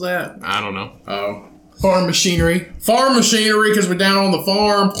hell is that? I don't know. Oh, farm machinery, because we're down on the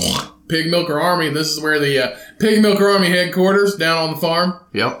farm. Pig Milker Army. This is where the Pig Milker Army headquarters down on the farm.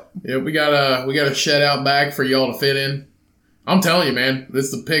 Yep. Yeah, we got a shed out back for y'all to fit in. I'm telling you, man, this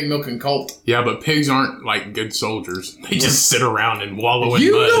is the pig milking cult. Yeah, but pigs aren't like good soldiers. They just sit around and wallow in mud.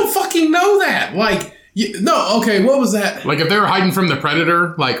 You don't fucking know that. Like, okay, what was that? Like, if they were hiding from the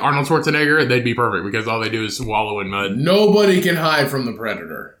Predator, like Arnold Schwarzenegger, they'd be perfect because all they do is wallow in mud. Nobody can hide from the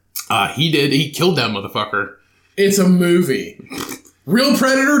Predator. He did. He killed that motherfucker. It's a movie. Real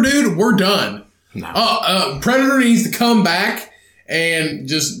Predator, dude, we're done. No. Predator needs to come back and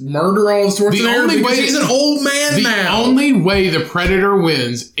just murder all the Schwarzenegger because he's an old man now. The only way the Predator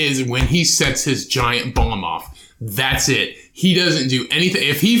wins is when he sets his giant bomb off. That's it. He doesn't do anything.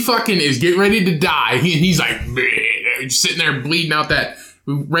 If he fucking is getting ready to die, he's like bleh, sitting there bleeding out that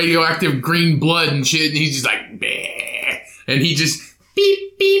radioactive green blood and shit, and he's just like bleh, and he just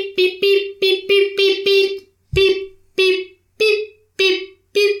beep beep beep beep beep beep beep beep beep beep beep beep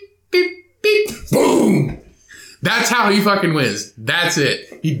beep beep beep boom. That's how he fucking wins. That's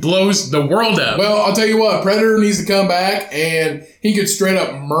it. He blows the world up. Well, I'll tell you what, Predator needs to come back and he could straight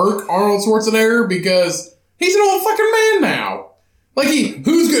up murk Arnold Schwarzenegger because he's an old fucking man now. Like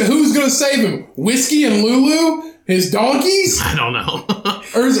who's gonna save him? Whiskey and Lulu? His donkeys? I don't know.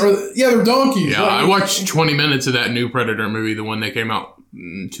 They're donkeys. Yeah, I watched 20 minutes of that new Predator movie, the one that came out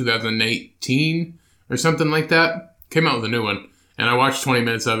in 2018 or something like that. Came out with a new one. And I watched 20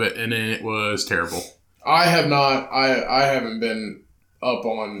 minutes of it and it was terrible. I have not. I haven't been up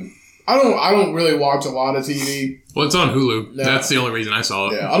on. I don't really watch a lot of TV. Well, it's on Hulu. No. That's the only reason I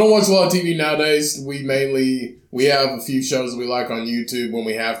saw it. Yeah, I don't watch a lot of TV nowadays. We have a few shows that we like on YouTube when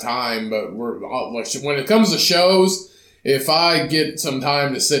we have time. But when it comes to shows, if I get some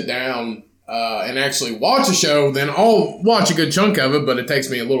time to sit down and actually watch a show, then I'll watch a good chunk of it. But it takes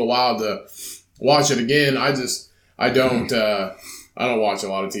me a little while to watch it again. I don't watch a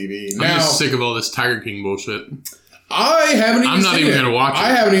lot of TV. I'm just sick of all this Tiger King bullshit. I'm not even going to watch it. I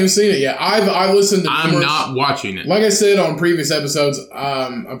haven't even seen it yet. I listened to I'm not watching it. Like I said on previous episodes,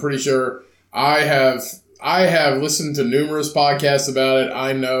 I'm pretty sure I have listened to numerous podcasts about it.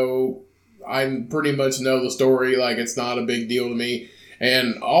 I pretty much know the story. Like, it's not a big deal to me.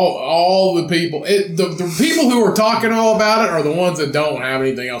 And all the people, the people who are talking all about it are the ones that don't have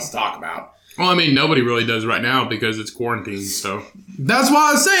anything else to talk about. Well, I mean, nobody really does right now because it's quarantine, so. That's why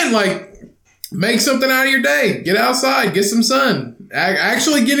I was saying, like, make something out of your day. Get outside. Get some sun.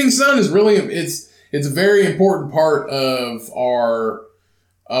 Actually, getting sun is really, it's a very important part of our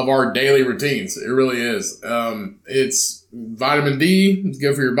daily routines. It really is. It's vitamin D. It's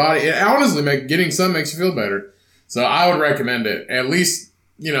good for your body. It honestly, getting sun makes you feel better. So I would recommend it. At least,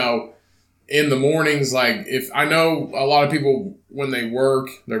 in the mornings, like, if I know a lot of people, when they work,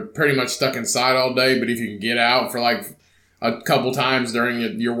 they're pretty much stuck inside all day, but if you can get out for like a couple times during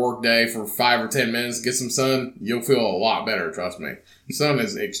your work day for 5 or 10 minutes, get some sun, you'll feel a lot better, trust me. Sun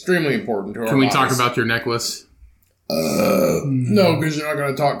is extremely important to our Can we lives. talk about your necklace? No, because you're not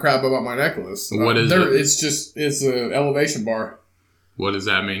going to talk crap about my necklace. What is it? It's an elevation bar. What does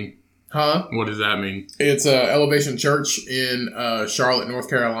that mean? Huh? What does that mean? It's a Elevation Church in Charlotte, North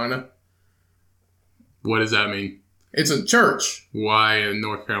Carolina. What does that mean? It's a church. Why in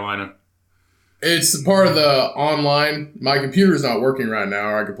North Carolina? It's part of the online. My computer's not working right now,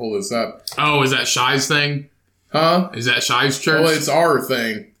 or I could pull this up. Oh, is that Shive's thing? Huh? Is that Shive's church? Well, it's our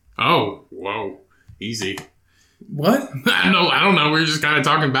thing. Oh, whoa. Easy. What? I don't know. We were just kind of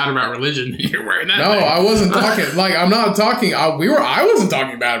talking bad about religion. You're wearing that No, thing. I wasn't talking. Like, I'm not talking. I wasn't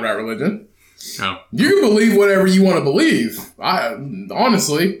talking bad about religion. Oh. You believe whatever you want to believe.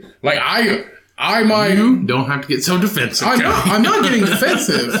 Honestly, like, I might. You don't have to get so defensive. I'm not getting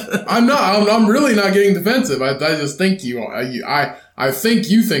defensive. I'm really not getting defensive. I just think I think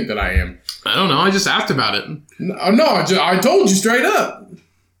you think that I am. I don't know. I just asked about it. No, I told you straight up.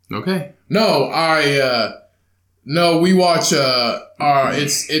 Okay. No, no, we watch,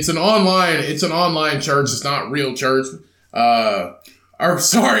 it's an online church. It's not real church.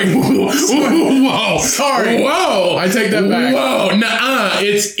 Sorry. Whoa. Sorry. Whoa. I take that back. Whoa. Nuh-uh.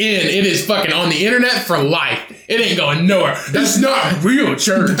 It is fucking on the internet for life. It ain't going nowhere. That's not real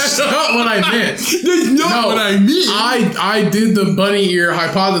church. That's not what I meant. That's not what I mean. I did the bunny ear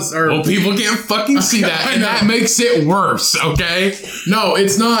hypothesis. Well, people can't fucking see that, and that makes it worse, okay? No,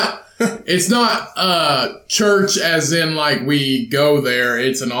 it's not. It's not church as in like we go there.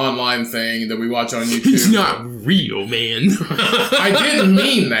 It's an online thing that we watch on YouTube. It's not real, man. I didn't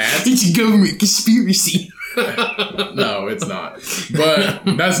mean that. It's a government conspiracy. No, it's not. But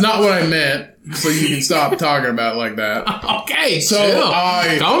that's not what I meant. So you can stop talking about it like that. Okay, so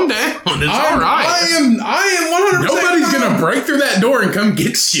calm down. It's all right. I am 100%. Nobody's gonna break through that door and come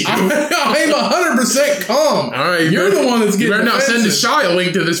get you. I am 100% calm. All right, you're the one that's getting. You better not defensive. send Shy a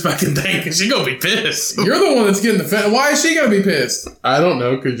link to this fucking thing because she's gonna be pissed. You're the one that's getting defensive. Why is she gonna be pissed? I don't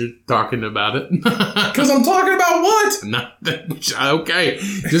know because you're talking about it. Because I'm talking about what? Nothing. Okay,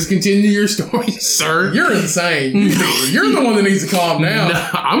 just continue your story, sir. You're insane. You're the one that needs to calm down. No,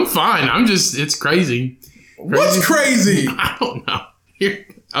 I'm fine. It's crazy. What's crazy? I don't know. Here.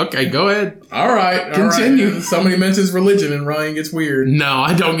 Okay, go ahead. All right. Continue. All right. Somebody mentions religion and Ryan gets weird. No,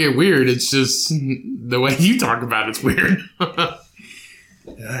 I don't get weird. It's just the way you talk about it's weird.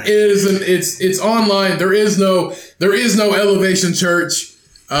 It's online. There is no Elevation Church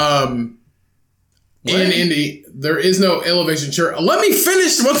in Indy. There is no Elevation Church. Let me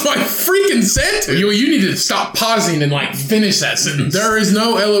finish what my freaking sentence. You need to stop pausing and finish that sentence. There is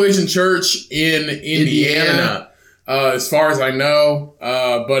no Elevation Church in Indiana. As far as I know,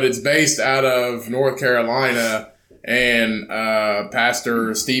 but it's based out of North Carolina, and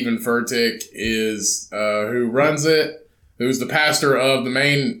Pastor Stephen Furtick is who runs it, who's the pastor of the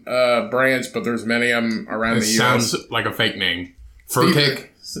main branch, but there's many of them around the U.S. Sounds like a fake name. Furtick?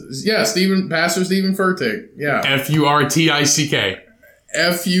 Pastor Stephen Furtick, yeah. Furtick.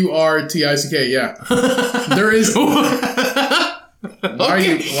 Furtick, yeah. There is...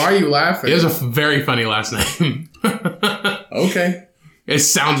 Why are you laughing? He has a very funny last name. Okay. It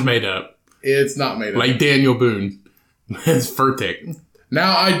sounds made up. It's not made up. Like Daniel Boone. It's Furtick.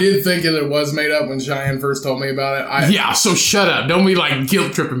 Now, I did think that it was made up when Cheyenne first told me about it. Yeah, so shut up. Don't be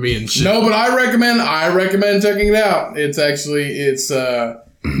guilt tripping me and shit. No, but I recommend checking it out. It's actually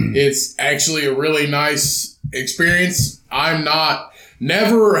a really nice experience.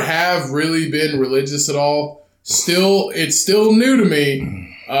 Never have really been religious at all. It's still new to me.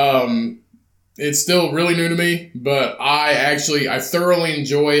 It's still really new to me, but I thoroughly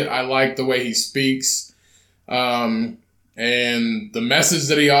enjoy it. I like the way he speaks, and the message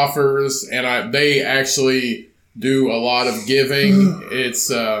that he offers, and they actually do a lot of giving.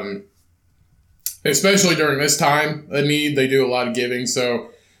 It's, especially during this time of need, they do a lot of giving. So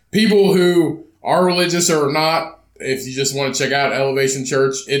people who are religious or not, if you just want to check out Elevation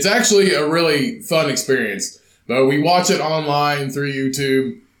Church, it's actually a really fun experience. But we watch it online through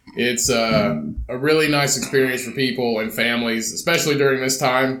YouTube. It's a really nice experience for people and families, especially during this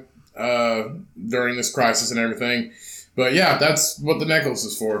time, during this crisis and everything. But yeah, that's what the necklace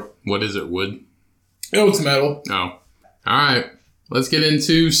is for. What is it, wood? Oh, it's metal. Oh. All right. Let's get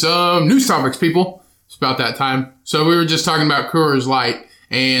into some news topics, people. It's about that time. So we were just talking about Coors Light,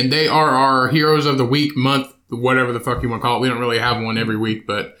 and they are our Heroes of the Week, month, whatever the fuck you want to call it. We don't really have one every week,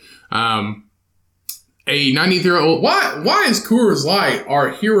 but... a 93-year-old... Why is Coors Light our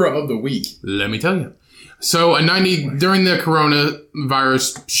hero of the week? Let me tell you. So, during the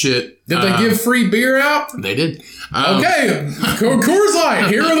coronavirus shit... Did they give free beer out? They did. Okay, Coors Light,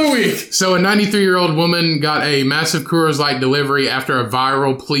 hero of the week. So, a 93-year-old woman got a massive Coors Light delivery after a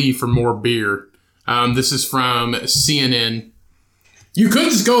viral plea for more beer. This is from CNN. You could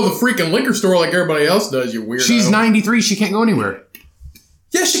just go to the freaking liquor store like everybody else does, you weirdo. She's 93. She can't go anywhere.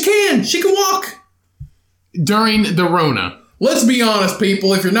 Yes, she can. She can walk. During the Rona. Let's be honest,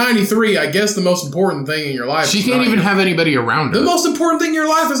 people. If you're 93, I guess the most important thing in your life She can't even have anybody around her. The most important thing in your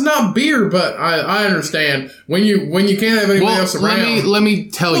life is not beer, but I understand. When you can't have anybody else around. Let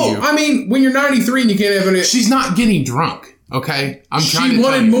me tell you. I mean, when you're 93 and you can't have any... She's not getting drunk, okay? She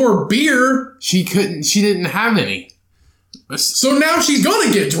wanted more beer. She didn't have any. So now she's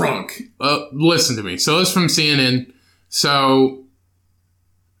gonna get drunk. Listen to me. So it's from CNN. So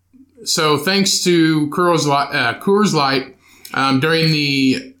thanks to Coors Light, during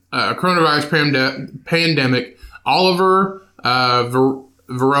the coronavirus pandemic, Oliver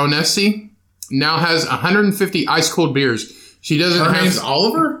Veronesi now has 150 ice-cold beers. She doesn't Her name's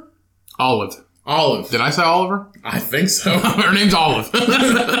Oliver? Olive. Olive. Did I say Oliver? I think so. Her name's Olive.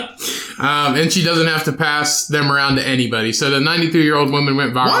 And she doesn't have to pass them around to anybody. So the 93-year-old woman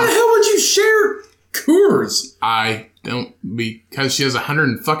went viral. Why the hell would you share Coors? I don't, because she has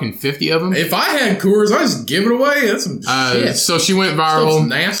 150 of them. If I had Coors, I'd just give it away. That's some shit. So she went viral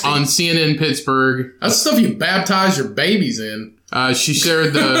on CNN Pittsburgh. That's stuff you baptize your babies in. She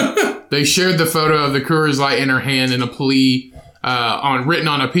shared they shared the photo of the Coors Light in her hand and a plea written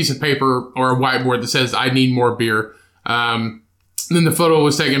on a piece of paper or a whiteboard that says, "I need more beer." Then the photo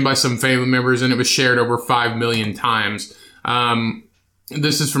was taken by some family members and it was shared over 5 million times.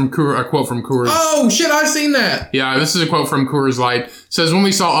 This is from a quote from Coors. Oh, shit, I've seen that. Yeah, this is a quote from Coors Light. It says, "When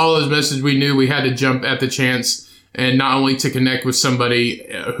we saw Olive's message, we knew we had to jump at the chance, and not only to connect with somebody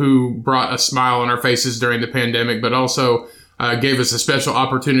who brought a smile on our faces during the pandemic, but also gave us a special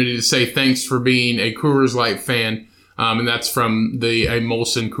opportunity to say thanks for being a Coors Light fan." And that's from a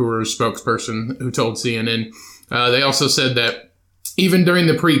Molson Coors spokesperson who told CNN. They also said that even during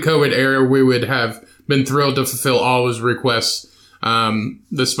the pre-COVID era, we would have been thrilled to fulfill all his requests.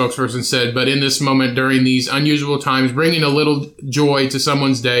 The spokesperson said, "But in this moment, during these unusual times, bringing a little joy to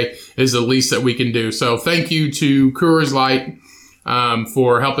someone's day is the least that we can do." So thank you to Coors Light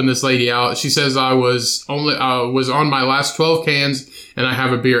for helping this lady out. She says, "I was on my last 12 cans, and I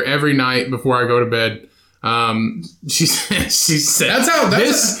have a beer every night before I go to bed." She said,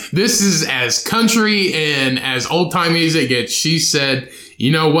 this is as country and as old timey as it gets. She said, "You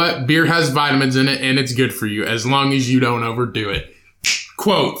know what? Beer has vitamins in it and it's good for you as long as you don't overdo it."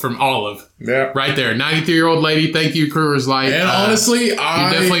 Quote from Olive. Yeah. Right there. 93-year-old lady. Thank you, Coors Light. And honestly, you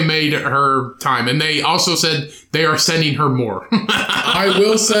definitely made her time. And they also said they are sending her more. I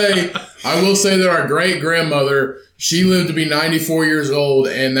will say that our great grandmother, she lived to be 94 years old,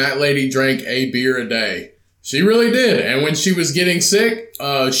 and that lady drank a beer a day. She really did. And when she was getting sick,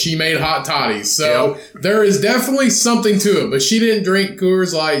 she made hot toddies. So there is definitely something to it. But she didn't drink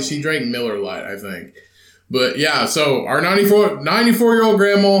Coors Light. She drank Miller Lite, I think. But yeah, so our 94-year-old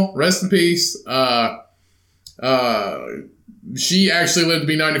grandma, rest in peace. She actually lived to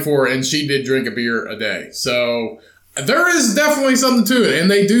be 94, and she did drink a beer a day. So there is definitely something to it. And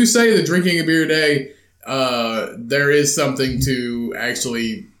they do say that drinking a beer a day, there is something to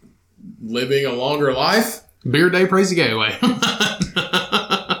actually living a longer life. Beer day praise the Gateway.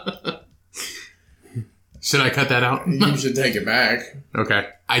 Should I cut that out? You should take it back. Okay.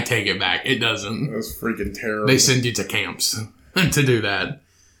 I take it back. It doesn't. That's freaking terrible. They send you to camps to do that.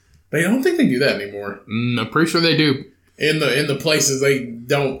 I don't think they do that anymore. I'm pretty sure they do. In the places they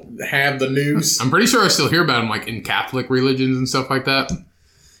don't have the news. I'm pretty sure I still hear about them, like in Catholic religions and stuff like that.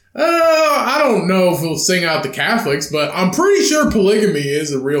 I don't know if we'll sing out the Catholics, but I'm pretty sure polygamy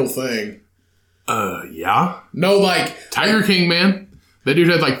is a real thing. Yeah. No, like Tiger King, man. That dude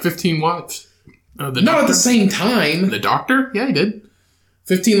had like 15 wives. Not at the same time. The Doctor? Yeah, he did.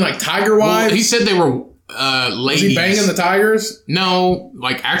 15 like tiger wives? Well, he said they were ladies. Was he banging the tigers? No,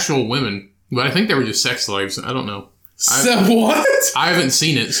 like actual women. But I think they were just sex slaves. I don't know. What? I haven't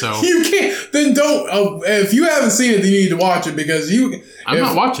seen it, so you can't. Then don't. If you haven't seen it, then you need to watch it because you. I'm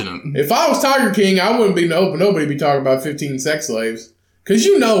not watching it. If I was Tiger King, I wouldn't be nobody be talking about 15 sex slaves because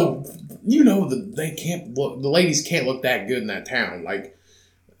you know that they can't look. The ladies can't look that good in that town. Like,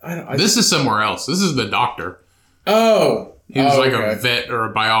 this is somewhere else. This is the Doctor. Oh, he was a vet or a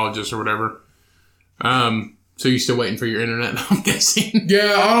biologist or whatever. So you're still waiting for your internet? I'm guessing.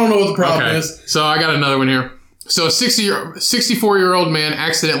 Yeah, I don't know what the problem is. So I got another one here. So a 64-year-old man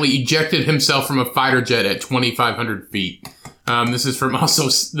accidentally ejected himself from a fighter jet at 2,500 feet. This is also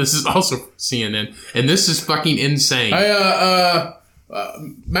CNN, and this is fucking insane. Hey,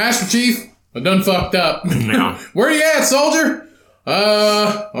 Master Chief, I done fucked up. Yeah. Where you at, soldier?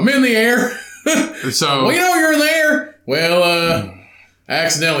 I'm in the air. So well, you know you're in the air. Well, I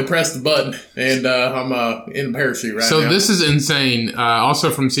accidentally pressed the button, and I'm in a parachute right now. So this is insane. Also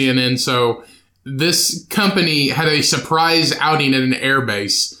from CNN. So this company had a surprise outing at an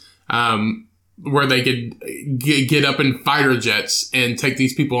airbase where they could get up in fighter jets and take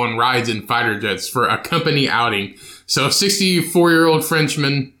these people on rides in fighter jets for a company outing. So a 64-year-old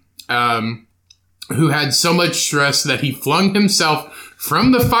Frenchman who had so much stress that he flung himself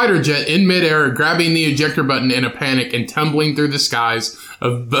from the fighter jet in midair, grabbing the ejector button in a panic and tumbling through the skies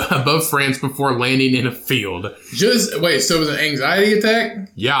above France before landing in a field. Wait, so it was an anxiety attack?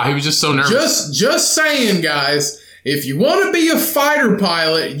 Yeah, he was just so nervous. Just saying, guys, if you want to be a fighter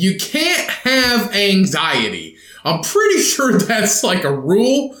pilot, you can't have anxiety. I'm pretty sure that's like a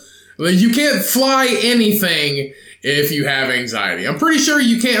rule. You can't fly anything if you have anxiety. I'm pretty sure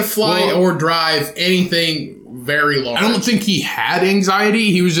you can't fly or drive anything very large. I don't think he had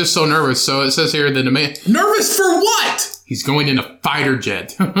anxiety. He was just so nervous. So it says here that the man... Nervous for what? He's going in a fighter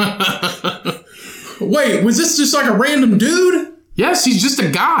jet. Wait, was this just like a random dude? Yes, he's just a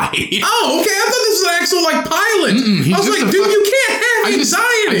guy. Oh, okay. I thought this was an actual, like, pilot. I was like, dude, you can't have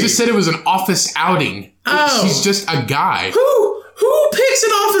anxiety. I just said it was an office outing. Oh. He's just a guy. Who picks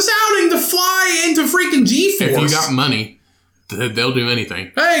an office outing to fly into freaking G-Force? If you got money, they'll do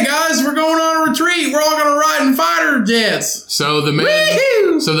anything. Hey, guys, we're going on a retreat. We're all going to ride in fighter jets. So the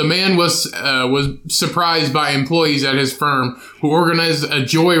man was surprised by employees at his firm who organized a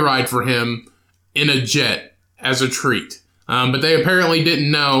joyride for him in a jet as a treat. But they apparently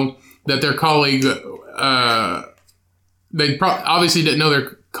didn't know that their colleague, obviously didn't know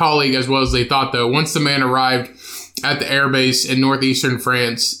their colleague as well as they thought, though. Once the man arrived at the airbase in northeastern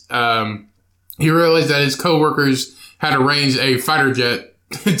France, he realized that his coworkers had arranged a fighter jet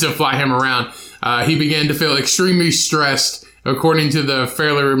to fly him around. He began to feel extremely stressed, according to the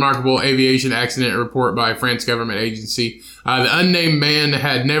fairly remarkable aviation accident report by a French government agency. The unnamed man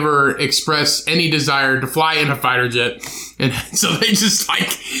had never expressed any desire to fly in a fighter jet. And so they just like,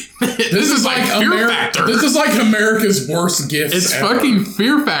 this is like Fear Factor. This is like America's worst gifts It's ever. fucking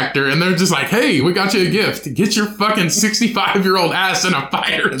Fear Factor. And they're just like, hey, we got you a gift. Get your fucking 65-year-old ass in a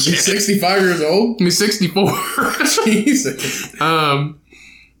fighter jet. He's 65 years old? He's 64. Jesus.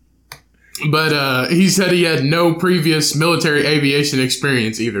 But he said he had no previous military aviation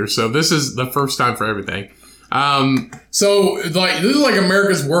experience either. So this is the first time for everything. So, like, this is like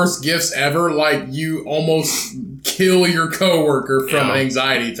America's worst gifts ever. Like, you almost kill your coworker from an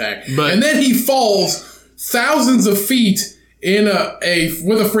anxiety attack. And then he falls thousands of feet in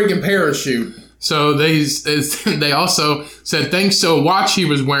with a freaking parachute. So they also said thanks to a watch he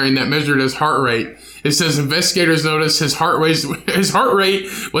was wearing that measured his heart rate. It says investigators noticed his heart rate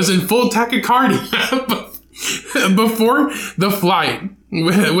was in full tachycardia before the flight,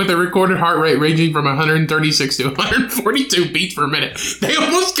 with a recorded heart rate ranging from 136 to 142 beats per minute. They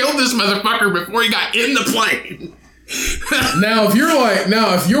almost killed this motherfucker before he got in the plane. Now, if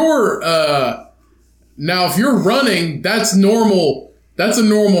you're running, that's normal. That's a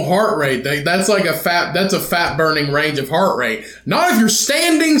normal heart rate. That's a fat burning range of heart rate. Not if you're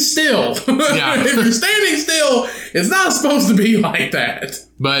standing still. Yeah. If you're standing still, it's not supposed to be like that.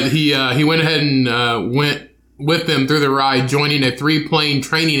 But he went ahead and went with them through the ride, joining a 3-plane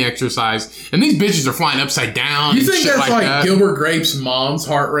training exercise. And these bitches are flying upside down. You think that's like that. Gilbert Grape's mom's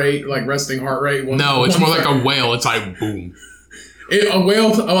heart rate, like resting heart rate? No, it's more like a whale. It's like boom. A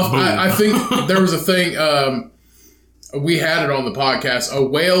whale. I think there was a thing. We had it on the podcast. A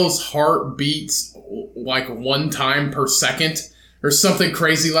whale's heart beats like 1 time per second or something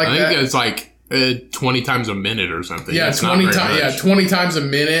crazy like that. I think it's like 20 times a minute or something. Yeah, 20 times. Yeah, 20 times a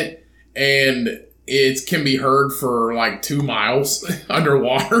minute, and it can be heard for like 2 miles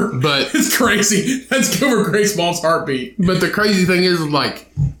underwater. But it's crazy. That's Gilbert Grape's mom's heartbeat. But the crazy thing is,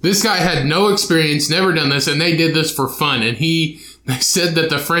 like, this guy had no experience, never done this, and they did this for fun. And they said that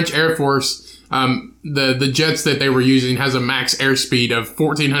the French Air Force, the jets that they were using, has a max airspeed of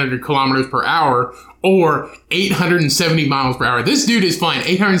 1,400 kilometers per hour or 870 miles per hour. This dude is flying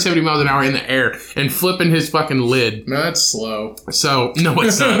 870 miles an hour in the air and flipping his fucking lid. No, that's slow. So, no,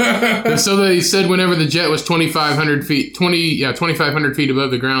 it's not. So they said whenever the jet was 2,500 feet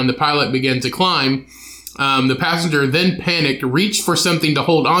above the ground, the pilot began to climb. The passenger then panicked, reached for something to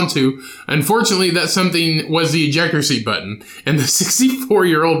hold onto. Unfortunately, that something was the ejector seat button, and the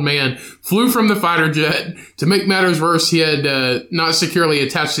 64-year-old man flew from the fighter jet. To make matters worse, he had not securely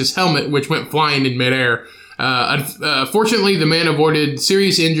attached his helmet, which went flying in midair. Fortunately, the man avoided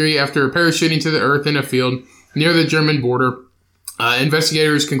serious injury after parachuting to the earth in a field near the German border.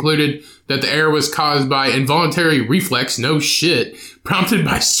 Investigators concluded that the error was caused by involuntary reflex, no shit, prompted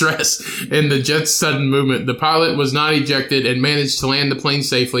by stress in the jet's sudden movement. The pilot was not ejected and managed to land the plane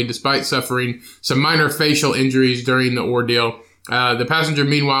safely despite suffering some minor facial injuries during the ordeal. The passenger,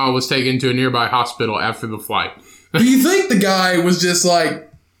 meanwhile, was taken to a nearby hospital after the flight. Do you think the guy was just like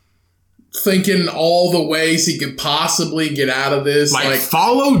thinking all the ways he could possibly get out of this? Like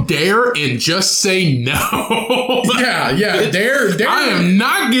follow dare and just say no. Yeah. Dare. I am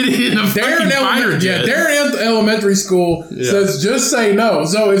not getting in a fucking fighter jet. Yeah, Dare in elementary school says just say no.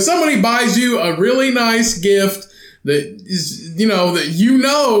 So if somebody buys you a really nice gift that is,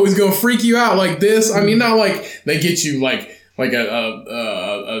 that is going to freak you out like this, I mean, not like they get you like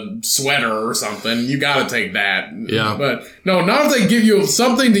a sweater or something. You got to take that. Yeah. But no, not if they give you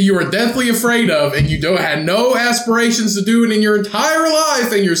something that you are deathly afraid of and you had no aspirations to do it in your entire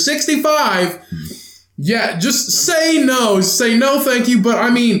life and you're 65. Yeah, just say no. Say no, thank you. But I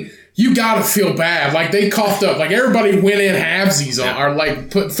mean, you gotta feel bad. Like, they coughed up. Like, everybody went in halvesies on, or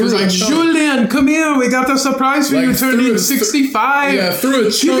like put through. Like, Julian, come here. We got the surprise for you turning 65. Yeah, through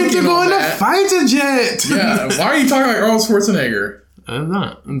a chunk. You get to go on a fighter jet. Yeah. Why are you talking like Arnold Schwarzenegger? I'm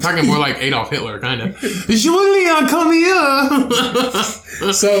not. I'm talking more like Adolf Hitler, kind of. Julian, come here.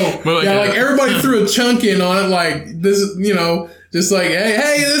 So, like everybody threw a chunk in on it, like this, just like,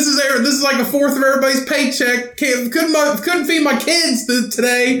 hey, this is like a fourth of everybody's paycheck. Couldn't feed my kids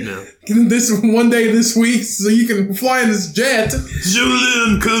today. No. This one day this week, so you can fly in this jet.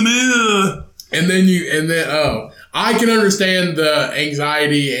 Julian, come here. And then I can understand the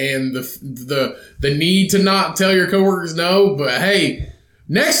anxiety and the need to not tell your coworkers no, but hey,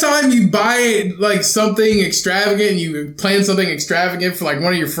 next time you buy like something extravagant, you plan something extravagant for like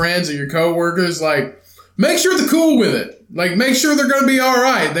one of your friends or your coworkers, like make sure they're cool with it. Like make sure they're gonna be all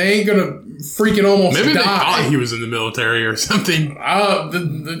right. They ain't gonna freaking almost die. Maybe they thought he was in the military or something. I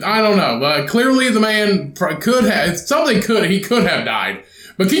don't know, but clearly the man could have died.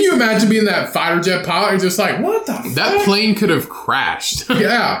 But can you imagine being that fighter jet pilot? You're just like, what the fuck? That plane could have crashed.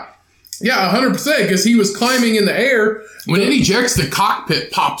 Yeah, 100%, because he was climbing in the air. When it ejects, the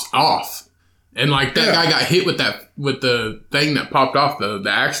cockpit pops off. And like that guy got hit with the thing that popped off, the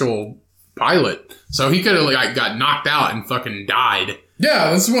actual pilot. So he could have like got knocked out and fucking died.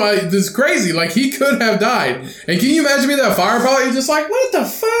 Yeah, that's why this is crazy. Like, he could have died. And can you imagine being that fighter pilot? You're just like, what the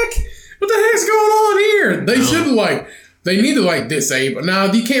fuck? What the heck's going on here? They should they need to disable. Now,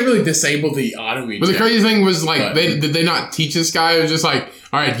 you can't really disable the auto eject. But the crazy thing was did they not teach this guy? It was just like,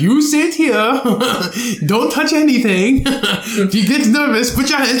 all right, you sit here, don't touch anything. If you get nervous,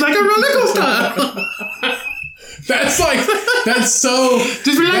 put your hands like a roller coaster. That's so.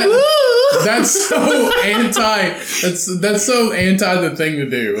 Just be like, woo! That's so anti. That's so anti the thing to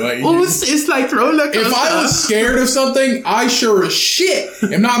do. Like, it's like roller coaster. If I was scared of something, I sure as shit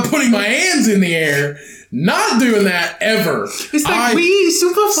am not putting my hands in the air. Not doing that ever. It's like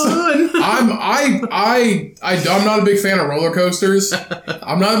super fun. I'm not a big fan of roller coasters.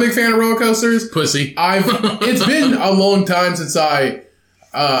 Pussy. It's been a long time since I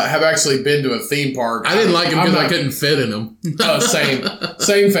have actually been to a theme park. I didn't like them because I couldn't fit in them.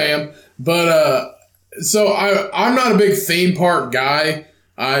 Same fam. But so I'm not a big theme park guy.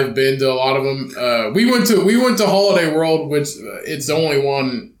 I've been to a lot of them. We went to Holiday World, which it's the only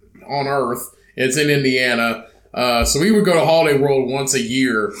one on Earth. It's in Indiana. So we would go to Holiday World once a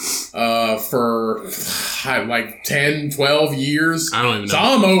year for like 10, 12 years. I don't even know. So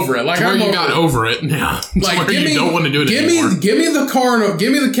I'm over it. Like, you got over it now. Like, you don't want to do it anymore. Give me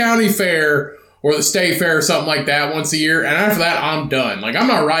the county fair or the state fair or something like that once a year. And after that, I'm done. Like, I'm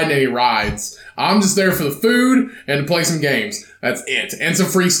not riding any rides. I'm just there for the food and to play some games. That's it. And some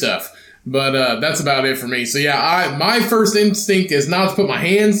free stuff. But that's about it for me. So yeah, my first instinct is not to put my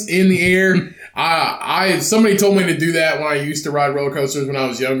hands in the air. Somebody told me to do that when I used to ride roller coasters when I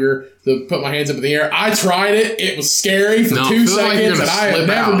was younger, to put my hands up in the air. I tried it. It was scary for 2 seconds, and I am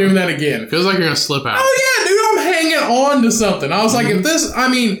never doing that again. Feels like you're going to slip out. Oh yeah, dude, I'm hanging on to something. I was like, if this,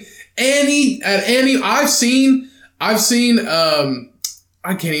 I've seen, I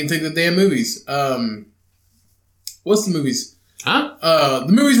can't even think of the damn movies. What's the movies? Huh?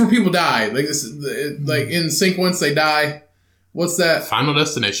 The movies where people die. Like this, like in sync once they die. What's that? Final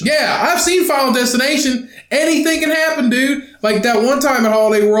Destination. Yeah, I've seen Final Destination. Anything can happen, dude. Like that one time at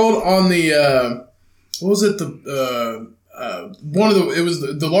Holiday World on the what was it? It was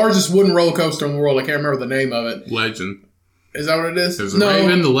the largest wooden roller coaster in the world. I can't remember the name of it. Legend. Is that what it is? Is the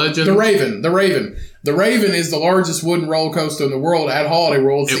Raven the Legend? The Raven. The Raven is the largest wooden roller coaster in the world at Holiday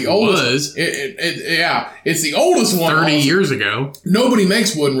World. It's the oldest. It's the oldest one. 30 years ago. Nobody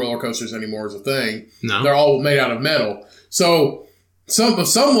makes wooden roller coasters anymore as a thing. No. They're all made out of metal. So some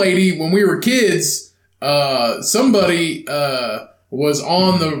lady, when we were kids, somebody was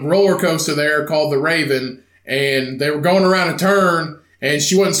on the roller coaster there called the Raven, and they were going around a turn, and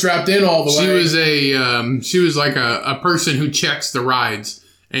she wasn't strapped in all the way. She was like a person who checks the rides,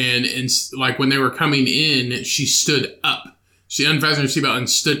 and like when they were coming in, she stood up. She unfastened her seatbelt and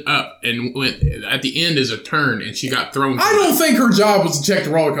stood up, and went at the end is a turn, and she got thrown. I don't think her job was to check the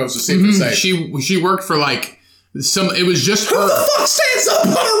roller coaster, see if it's safe. She worked for like. It was just her. Who the fuck stands up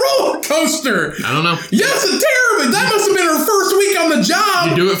on a roller coaster? I don't know. Yes, it's terrible. That must have been her first week on the job.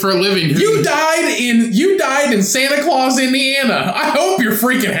 You do it for a living. You died in Santa Claus, Indiana. I hope you're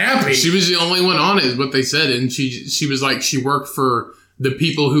freaking happy. She was the only one on it, is what they said, and she was like, she worked for the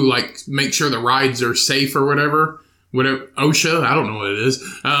people who like make sure the rides are safe or whatever. Whatever, OSHA. I don't know what it is.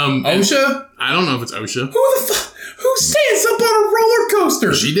 OSHA? I don't know if it's OSHA. Who Who stands up on a roller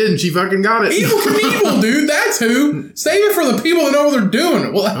coaster? She did, and she fucking got it. Evel Knievel, dude. That's who. Save it for the people that know what they're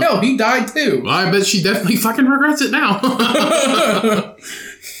doing. Well, hell, he died too. Well, I bet she definitely fucking regrets it now.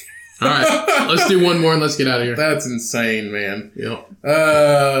 All right, let's do one more and let's get out of here. That's insane, man. Yep.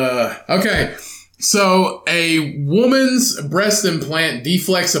 Okay. So, a woman's breast implant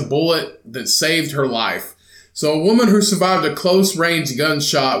deflects a bullet that saved her life. So, a woman who survived a close-range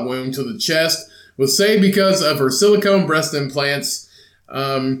gunshot wound to the chest was saved because of her silicone breast implants.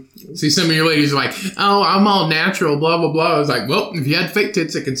 See, some of your ladies are like, "Oh, I'm all natural, blah blah blah." I was like, "Well, if you had fake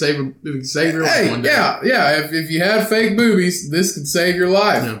tits, it could save your life one day." Yeah. If you had fake boobies, this could save your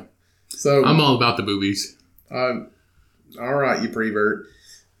life. Yeah. So I'm all about the boobies. All right, you prevert.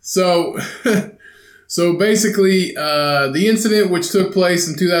 So, so basically, the incident, which took place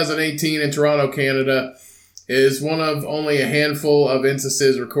in 2018 in Toronto, Canada, is one of only a handful of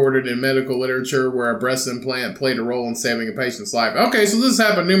instances recorded in medical literature where a breast implant played a role in saving a patient's life. Okay, so this has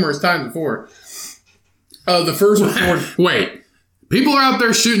happened numerous times before. The first report... Wait. People are out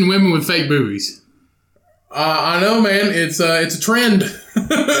there shooting women with fake boobies. I know, man. It's a trend.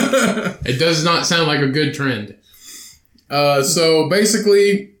 It does not sound like a good trend. So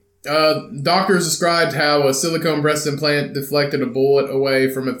basically, doctors described how a silicone breast implant deflected a bullet away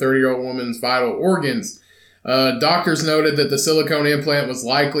from a 30-year-old woman's vital organs. Doctors noted that the silicone implant was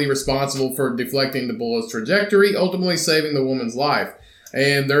likely responsible for deflecting the bullet's trajectory, ultimately saving the woman's life.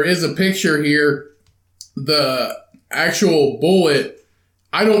 And there is a picture here. The actual bullet,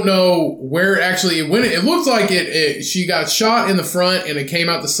 I don't know where it actually went. It looks like she got shot in the front and it came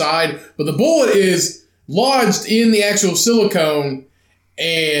out the side, but the bullet is lodged in the actual silicone.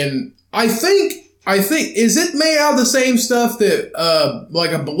 And I think, is it made out of the same stuff that,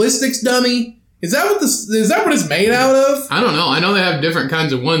 like a ballistics dummy? Is that what it's made out of? I don't know. I know they have different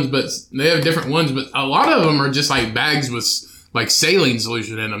kinds of ones, but a lot of them are just like bags with like saline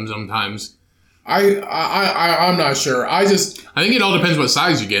solution in them sometimes. I'm not sure. I think it all depends what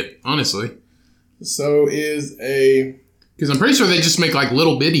size you get, honestly. So because I'm pretty sure they just make like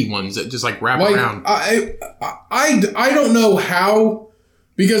little bitty ones that just like wrap around. I don't know how,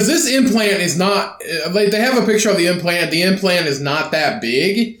 because this implant is not, like, they have a picture of the implant. The implant is not that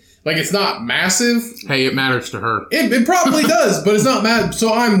big. Like, it's not massive. Hey, it matters to her. It probably does, but it's not massive.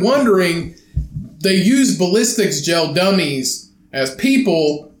 So I'm wondering, they use ballistics gel dummies as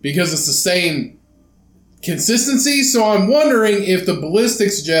people because it's the same consistency. So I'm wondering if the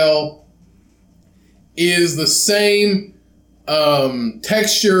ballistics gel is the same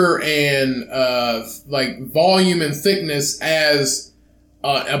texture and like volume and thickness as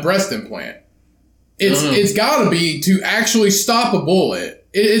a breast implant. It's got to be to actually stop a bullet.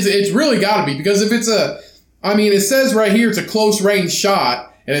 It's really got to be, because if it's it says right here it's a close range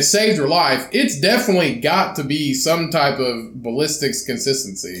shot and it saved her life. It's definitely got to be some type of ballistics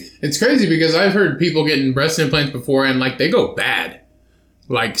consistency. It's crazy because I've heard people getting breast implants before and like they go bad.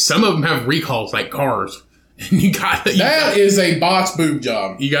 Like some of them have recalls like cars. And that is a botched boob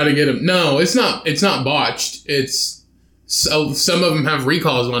job. You got to get them. No, it's not botched. So some of them have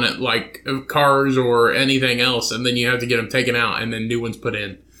recalls on it, like cars or anything else, and then you have to get them taken out and then new ones put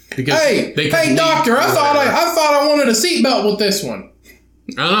in. Because hey, doctor! I thought I wanted a seatbelt with this one.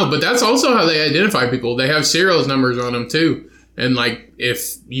 I don't know, but that's also how they identify people. They have serial numbers on them too, and like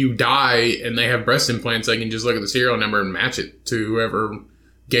if you die and they have breast implants, they can just look at the serial number and match it to whoever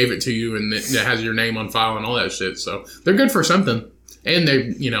gave it to you, and it has your name on file and all that shit. So they're good for something, and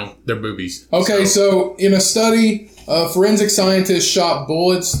they're boobies. Okay, so in a study. Forensic scientists shot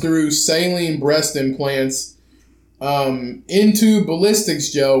bullets through saline breast implants into ballistics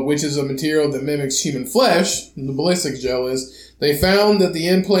gel, which is a material that mimics human flesh. The ballistics gel is. They found that the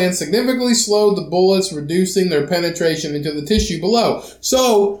implants significantly slowed the bullets, reducing their penetration into the tissue below.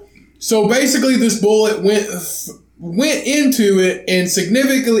 So basically, this bullet went into it, and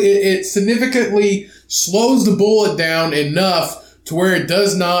significantly slows the bullet down enough to where it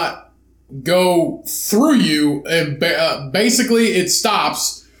does not go through you, and basically it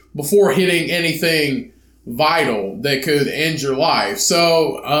stops before hitting anything vital that could end your life.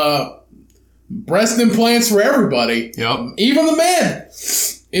 So breast implants for everybody. Yep. Even the men.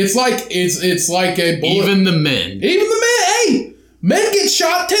 It's like a bullet. Even the men. Hey, men get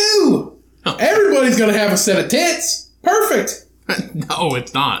shot too. Huh. Everybody's gonna have a set of tits. Perfect. No,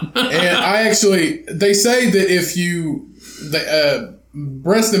 it's not. And they say that if you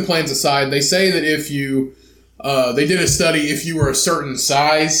breast implants aside, they say that if you, they did a study, if you were a certain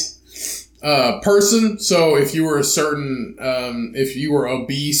size person, so if you were if you were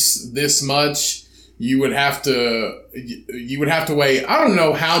obese this much, you would have to weigh, I don't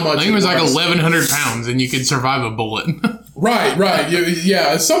know how much. I think it was like 1,100 pounds and you could survive a bullet. Right.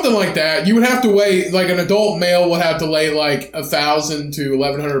 Yeah, something like that. You would have to weigh, like an adult male would have to weigh like 1,000 to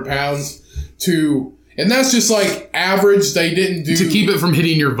 1,100 pounds and that's just like average. They didn't do. To keep it from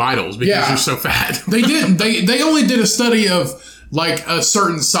hitting your vitals because you're so fat. They didn't. They only did a study of like a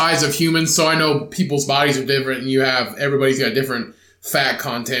certain size of humans. So I know people's bodies are different and everybody's got different fat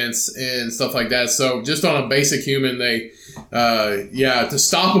contents and stuff like that. So just on a basic human, to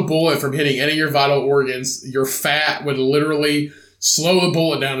stop a bullet from hitting any of your vital organs, your fat would literally slow the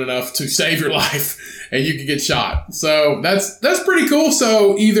bullet down enough to save your life and you could get shot. So that's pretty cool.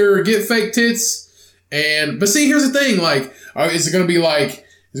 So either get fake tits but see, here's the thing, like, is it going to be like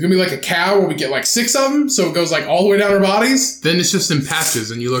a cow where we get like 6 of them? So it goes like all the way down our bodies? Then it's just in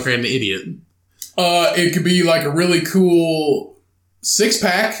patches and you look like an idiot. It could be like a really cool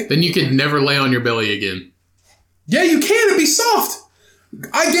 6-pack. Then you could never lay on your belly again. Yeah, you can. It'd be soft.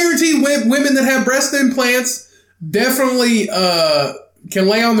 I guarantee women that have breast implants definitely can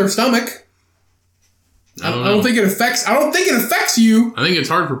lay on their stomach. I don't think it affects you. I think it's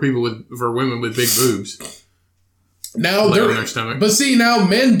hard for women with big boobs. Now lay on their stomach. But see, now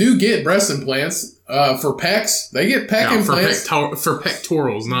men do get breast implants for pecs. They get pec implants for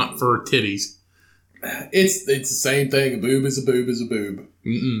pectorals, not for titties. It's the same thing. A boob is a boob is a boob.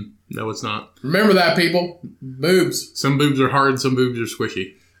 No, it's not. Remember that, people. Boobs. Some boobs are hard. Some boobs are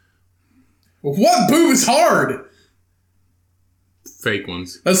squishy. What boob is hard? Fake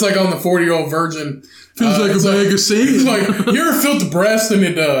ones. That's like on the 40-year-old virgin. Feels like a bag of sand. It's like, you ever felt the breast and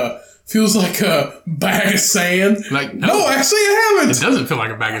it feels like a bag of sand? Like, no, actually I haven't. It doesn't feel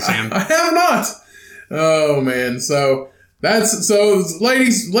like a bag of sand. I have not. Oh, man. So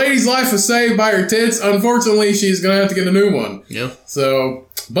ladies' life is saved by her tits. Unfortunately, she's going to have to get a new one. Yeah. So,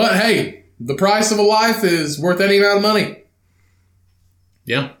 but hey, the price of a life is worth any amount of money.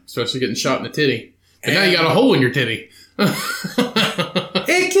 Yeah, especially getting shot in the titty. And now you got a hole in your titty.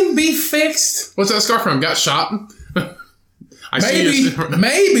 It can be fixed. What's that scar from? Got shot?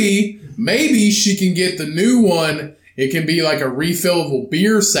 Maybe she can get the new one. It can be like a refillable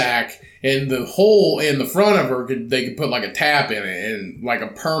beer sack, and the hole in the front of her they could put like a tap in it and like a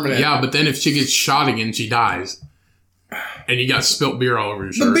permanent. Yeah, but then if she gets shot again, she dies, and you got spilt beer all over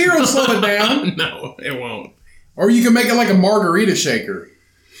your shirt. The beer will slow it down. No, it won't. Or you can make it like a margarita shaker.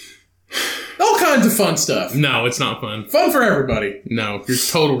 All kinds of fun stuff. No, it's not fun. Fun for everybody. No, you're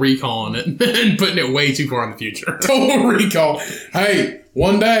total recalling it and putting it way too far in the future. Total recall. Hey,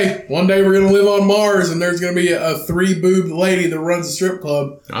 one day we're going to live on Mars and there's going to be a 3-boobed lady that runs a strip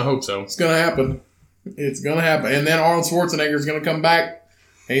club. I hope so. It's going to happen. It's going to happen. And then Arnold Schwarzenegger is going to come back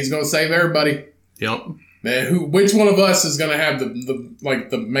and he's going to save everybody. Yep. Man, which one of us is going to have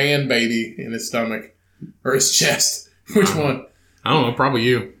the man baby in his stomach or his chest? Which one? I don't know. Probably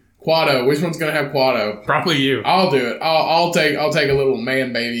you. Quado. Which one's gonna have Quado? Probably you. I'll do it. I'll take a little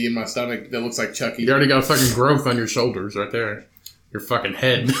man baby in my stomach that looks like Chucky. You already got a fucking growth on your shoulders right there. Your fucking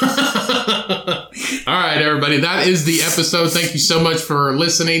head. All right, everybody. That is the episode. Thank you so much for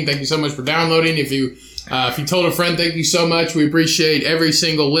listening. Thank you so much for downloading. If you told a friend, thank you so much. We appreciate every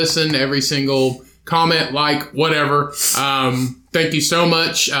single listen, every single comment, like, whatever. Thank you so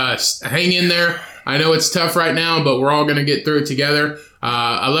much. Hang in there. I know it's tough right now, but we're all going to get through it together.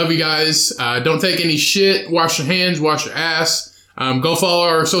 I love you guys. Don't take any shit. Wash your hands. Wash your ass. Go follow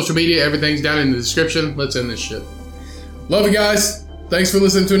our social media. Everything's down in the description. Let's end this shit. Love you guys. Thanks for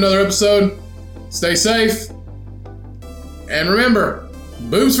listening to another episode. Stay safe. And remember,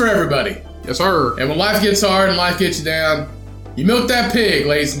 boobs for everybody. Yes, sir. And when life gets hard and life gets you down, you milk that pig,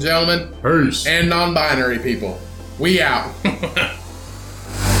 ladies and gentlemen. Peace. And non-binary people. We out.